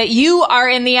realize that you are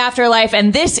in the afterlife,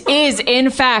 and this is, in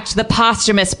fact, the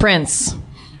posthumous prince.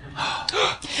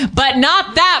 But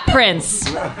not that prince.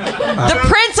 The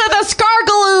prince of the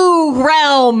Skargaloo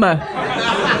realm,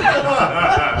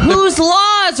 whose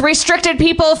laws restricted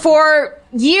people for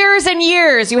years and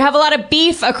years. You have a lot of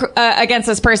beef against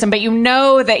this person, but you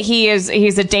know that he's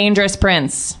a dangerous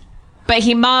prince. But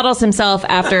he models himself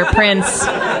after Prince.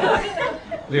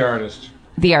 The artist.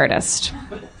 The artist.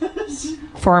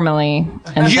 Formally.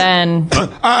 And then...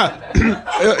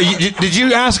 did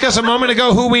you ask us a moment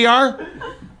ago who we are?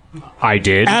 I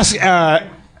did. Ask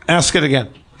it again.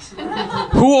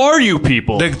 Who are you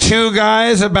people? The two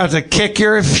guys about to kick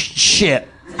your shit.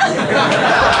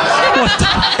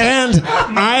 And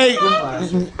I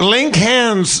link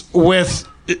hands with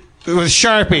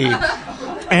Sharpie,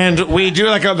 and we do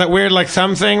that weird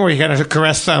thumb thing where you gotta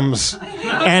caress thumbs,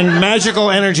 and magical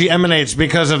energy emanates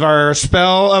because of our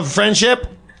spell of friendship.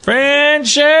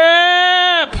 Friendship!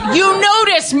 You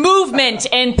notice movement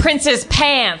in Prince's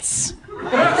pants.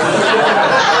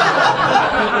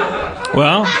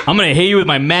 Well, I'm gonna hit you with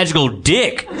my magical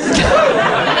dick.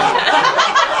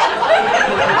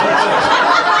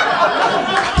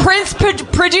 Prince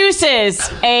produces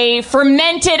a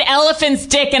fermented elephant's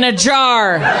dick in a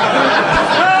jar.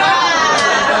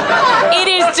 It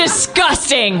is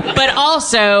disgusting, but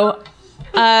also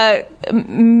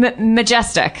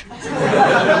majestic.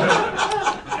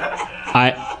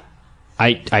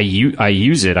 I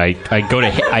use it. I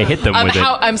hit them with it.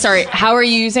 I'm sorry. How are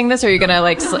you using this? Are you gonna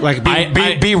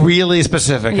be really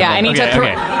specific? Yeah, I need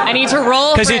to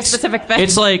roll for a specific thing.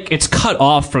 It's cut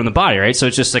off from the body, right? So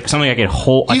it's just like something I can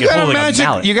hold. You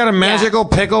got a magical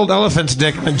pickled elephant's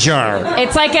dick in a jar.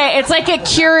 It's like a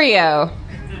curio.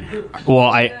 Well,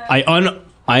 I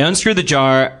unscrew the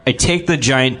jar. I take the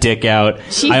giant dick out.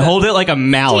 I hold it like a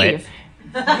mallet. Steve.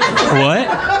 What?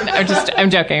 I'm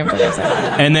joking.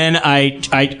 And then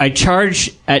I charge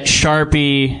at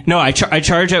Sharpie. No, I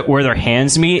charge at where their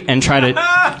hands meet and try to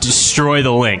destroy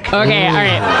the link. Okay, all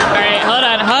right. Hold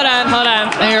on.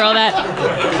 Let me roll that.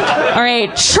 All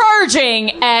right,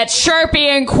 charging at Sharpie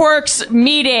and Quark's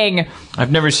meeting.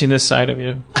 I've never seen this side of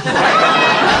you.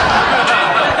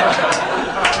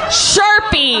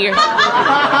 Sharpie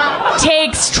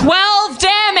takes 12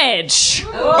 damage.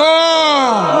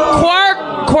 Oh!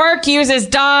 Quark uses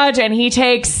dodge, and he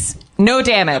takes no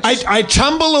damage. I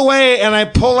tumble away, and I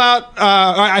pull out...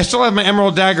 I still have my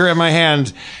emerald dagger in my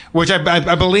hand, which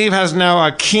I believe has now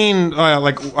a keen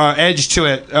edge to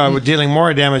it with dealing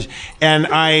more damage. And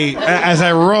as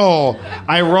I roll,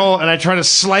 and I try to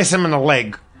slice him in the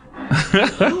leg.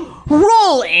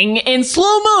 Rolling in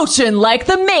slow motion like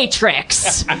the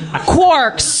Matrix.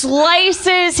 Quark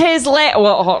slices his leg.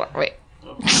 Well, hold on, wait.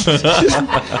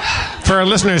 For our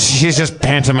listeners, she's just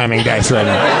pantomiming dice right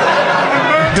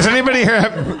now. Does anybody here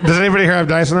have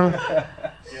dice in them?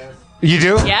 Yes. You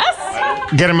do? Yes.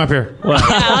 Get him up here.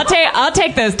 Yeah, I'll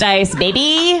take those dice,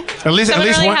 baby. At least a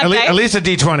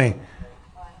D20.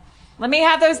 Let me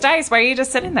have those dice. Why are you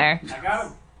just sitting there? I got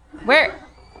them. Where?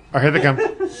 Oh, here they come.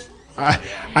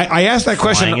 I asked that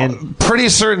question pretty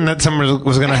certain that someone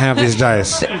was going to have these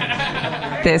dice.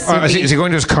 Is he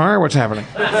going to his car? What's happening?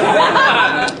 All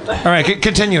right,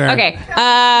 continue, Aaron. Okay.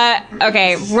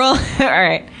 Okay. Roll. All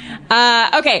right.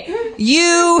 Okay.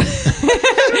 You.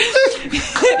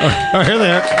 Oh, here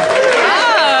they are.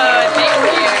 Oh, thank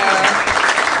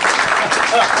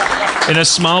you. In a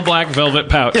small black velvet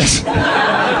pouch. Yes.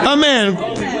 A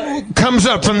man comes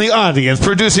up from the audience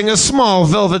producing a small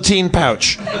velveteen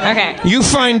pouch. Okay. You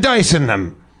find dice in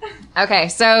them. Okay.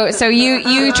 So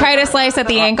you try to slice at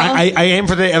the ankle. I aim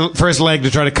for his leg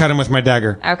to try to cut him with my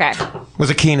dagger. Okay. With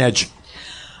a keen edge.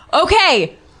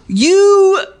 Okay.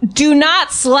 You do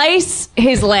not slice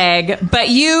his leg, but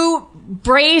you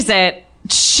braise it,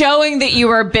 showing that you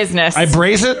are business. I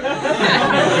braise it?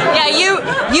 Yeah, you.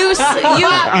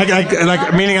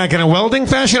 Like meaning like in a welding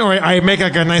fashion, or I make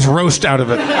like a nice roast out of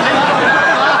it.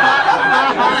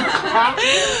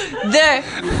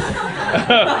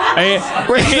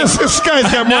 Wait, this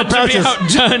guy's got more pouches. Not to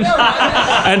be outdone,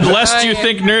 and lest you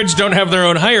think nerds don't have their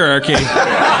own hierarchy.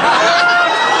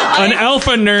 An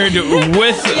alpha nerd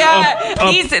with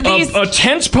a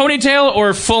tense ponytail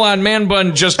or full-on man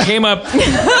bun just came up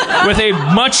with a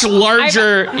much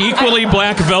larger, equally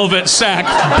black velvet sack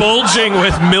bulging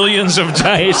with millions of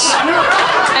dice.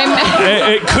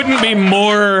 It couldn't be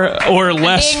more or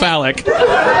less phallic.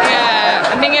 Yeah,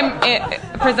 I'm being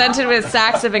presented with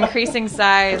sacks of increasing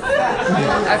size.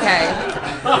 Okay.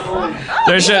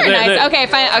 There's nice. Okay,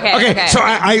 fine. Okay. So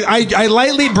I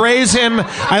lightly braise him.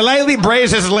 I lightly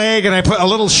braise his leg, and I put a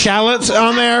little shallot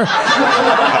on there,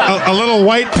 a little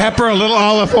white pepper, a little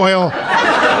olive oil.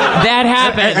 That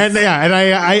happens. And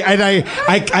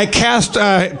I cast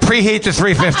preheat to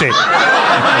 350. All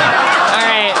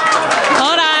right.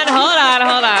 Hold on.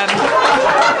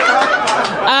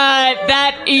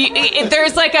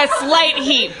 There's like a slight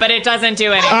heat, but it doesn't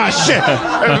do anything. Ah, shit.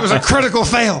 It was a critical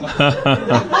fail.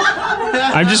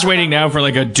 I'm just waiting now for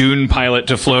like a Dune pilot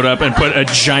to float up and put a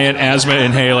giant asthma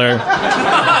inhaler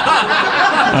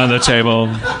on the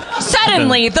table.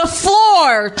 Suddenly, the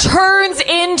floor turns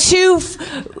into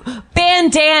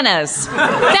bandanas.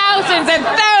 Thousands and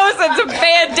thousands of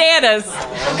bandanas.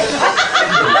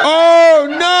 Oh,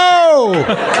 no!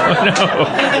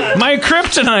 My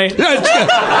kryptonite.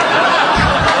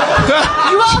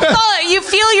 You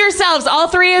feel yourselves, all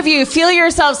three of you, feel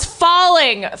yourselves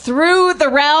falling through the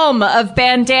realm of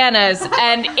bandanas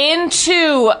and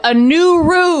into a new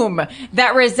room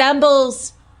that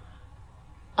resembles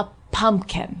a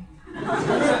pumpkin.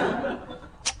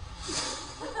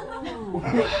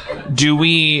 Do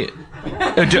we...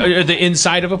 the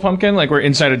inside of a pumpkin? Like we're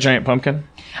inside a giant pumpkin?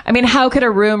 I mean, how could a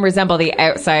room resemble the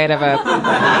outside of a...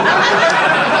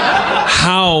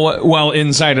 How, while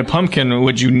inside a pumpkin,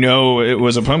 would you know it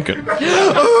was a pumpkin?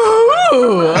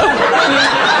 Ooh.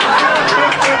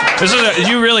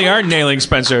 You really are nailing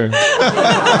Spencer. You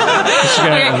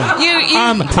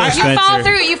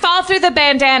fall through the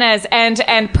bandanas,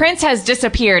 and Prince has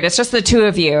disappeared. It's just the two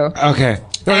of you. Okay.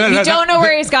 You don't know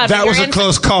where he's gone. That was a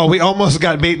close call. We almost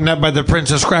got beaten up by the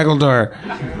Princess Craggledor.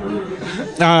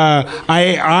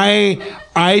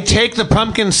 I take the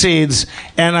pumpkin seeds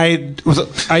and I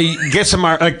get some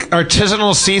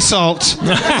artisanal sea salt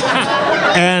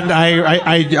and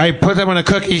I put them on a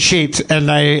cookie sheet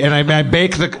and I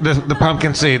bake the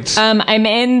pumpkin seeds. I'm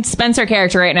in Spencer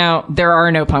character right now. There are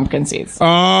no pumpkin seeds. Oh, it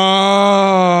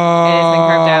has been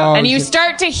carved out, and you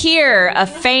start to hear a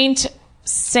faint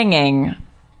singing.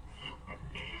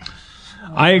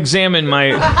 I examine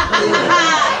my.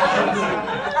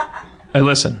 I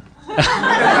listen.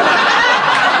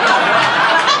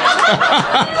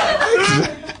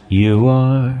 You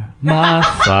are my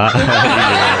fire,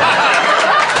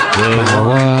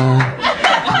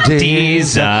 the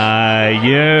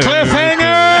desire.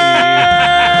 Cliffhanger!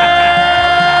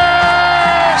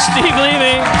 Steve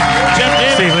Levy, Jeff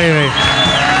Davis, Steve Levy,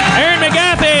 Aaron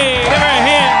McGaffey, give her a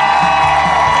hand.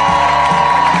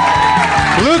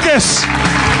 Lucas.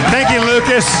 Thank you,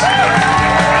 Lucas.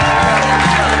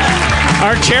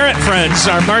 Our carrot friends,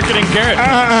 our marketing carrot.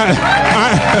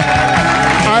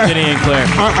 Anthony and Claire.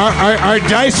 Our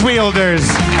dice wielders.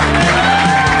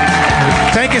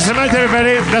 Thank you so much,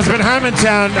 everybody. That's been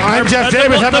Harmontown. I'm Jeff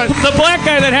Davis. The black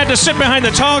guy that had to sit behind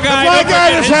the tall guy. The black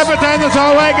guy that's sat behind the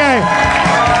tall white guy.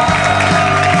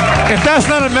 If that's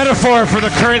not a metaphor for the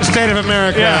current state of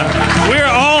America. Yeah. We're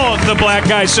all the black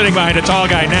guy sitting behind a tall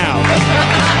guy now.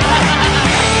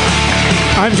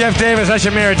 I'm Jeff Davis. That's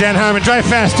your mayor, Dan Harmon. Drive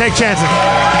fast. Take chances.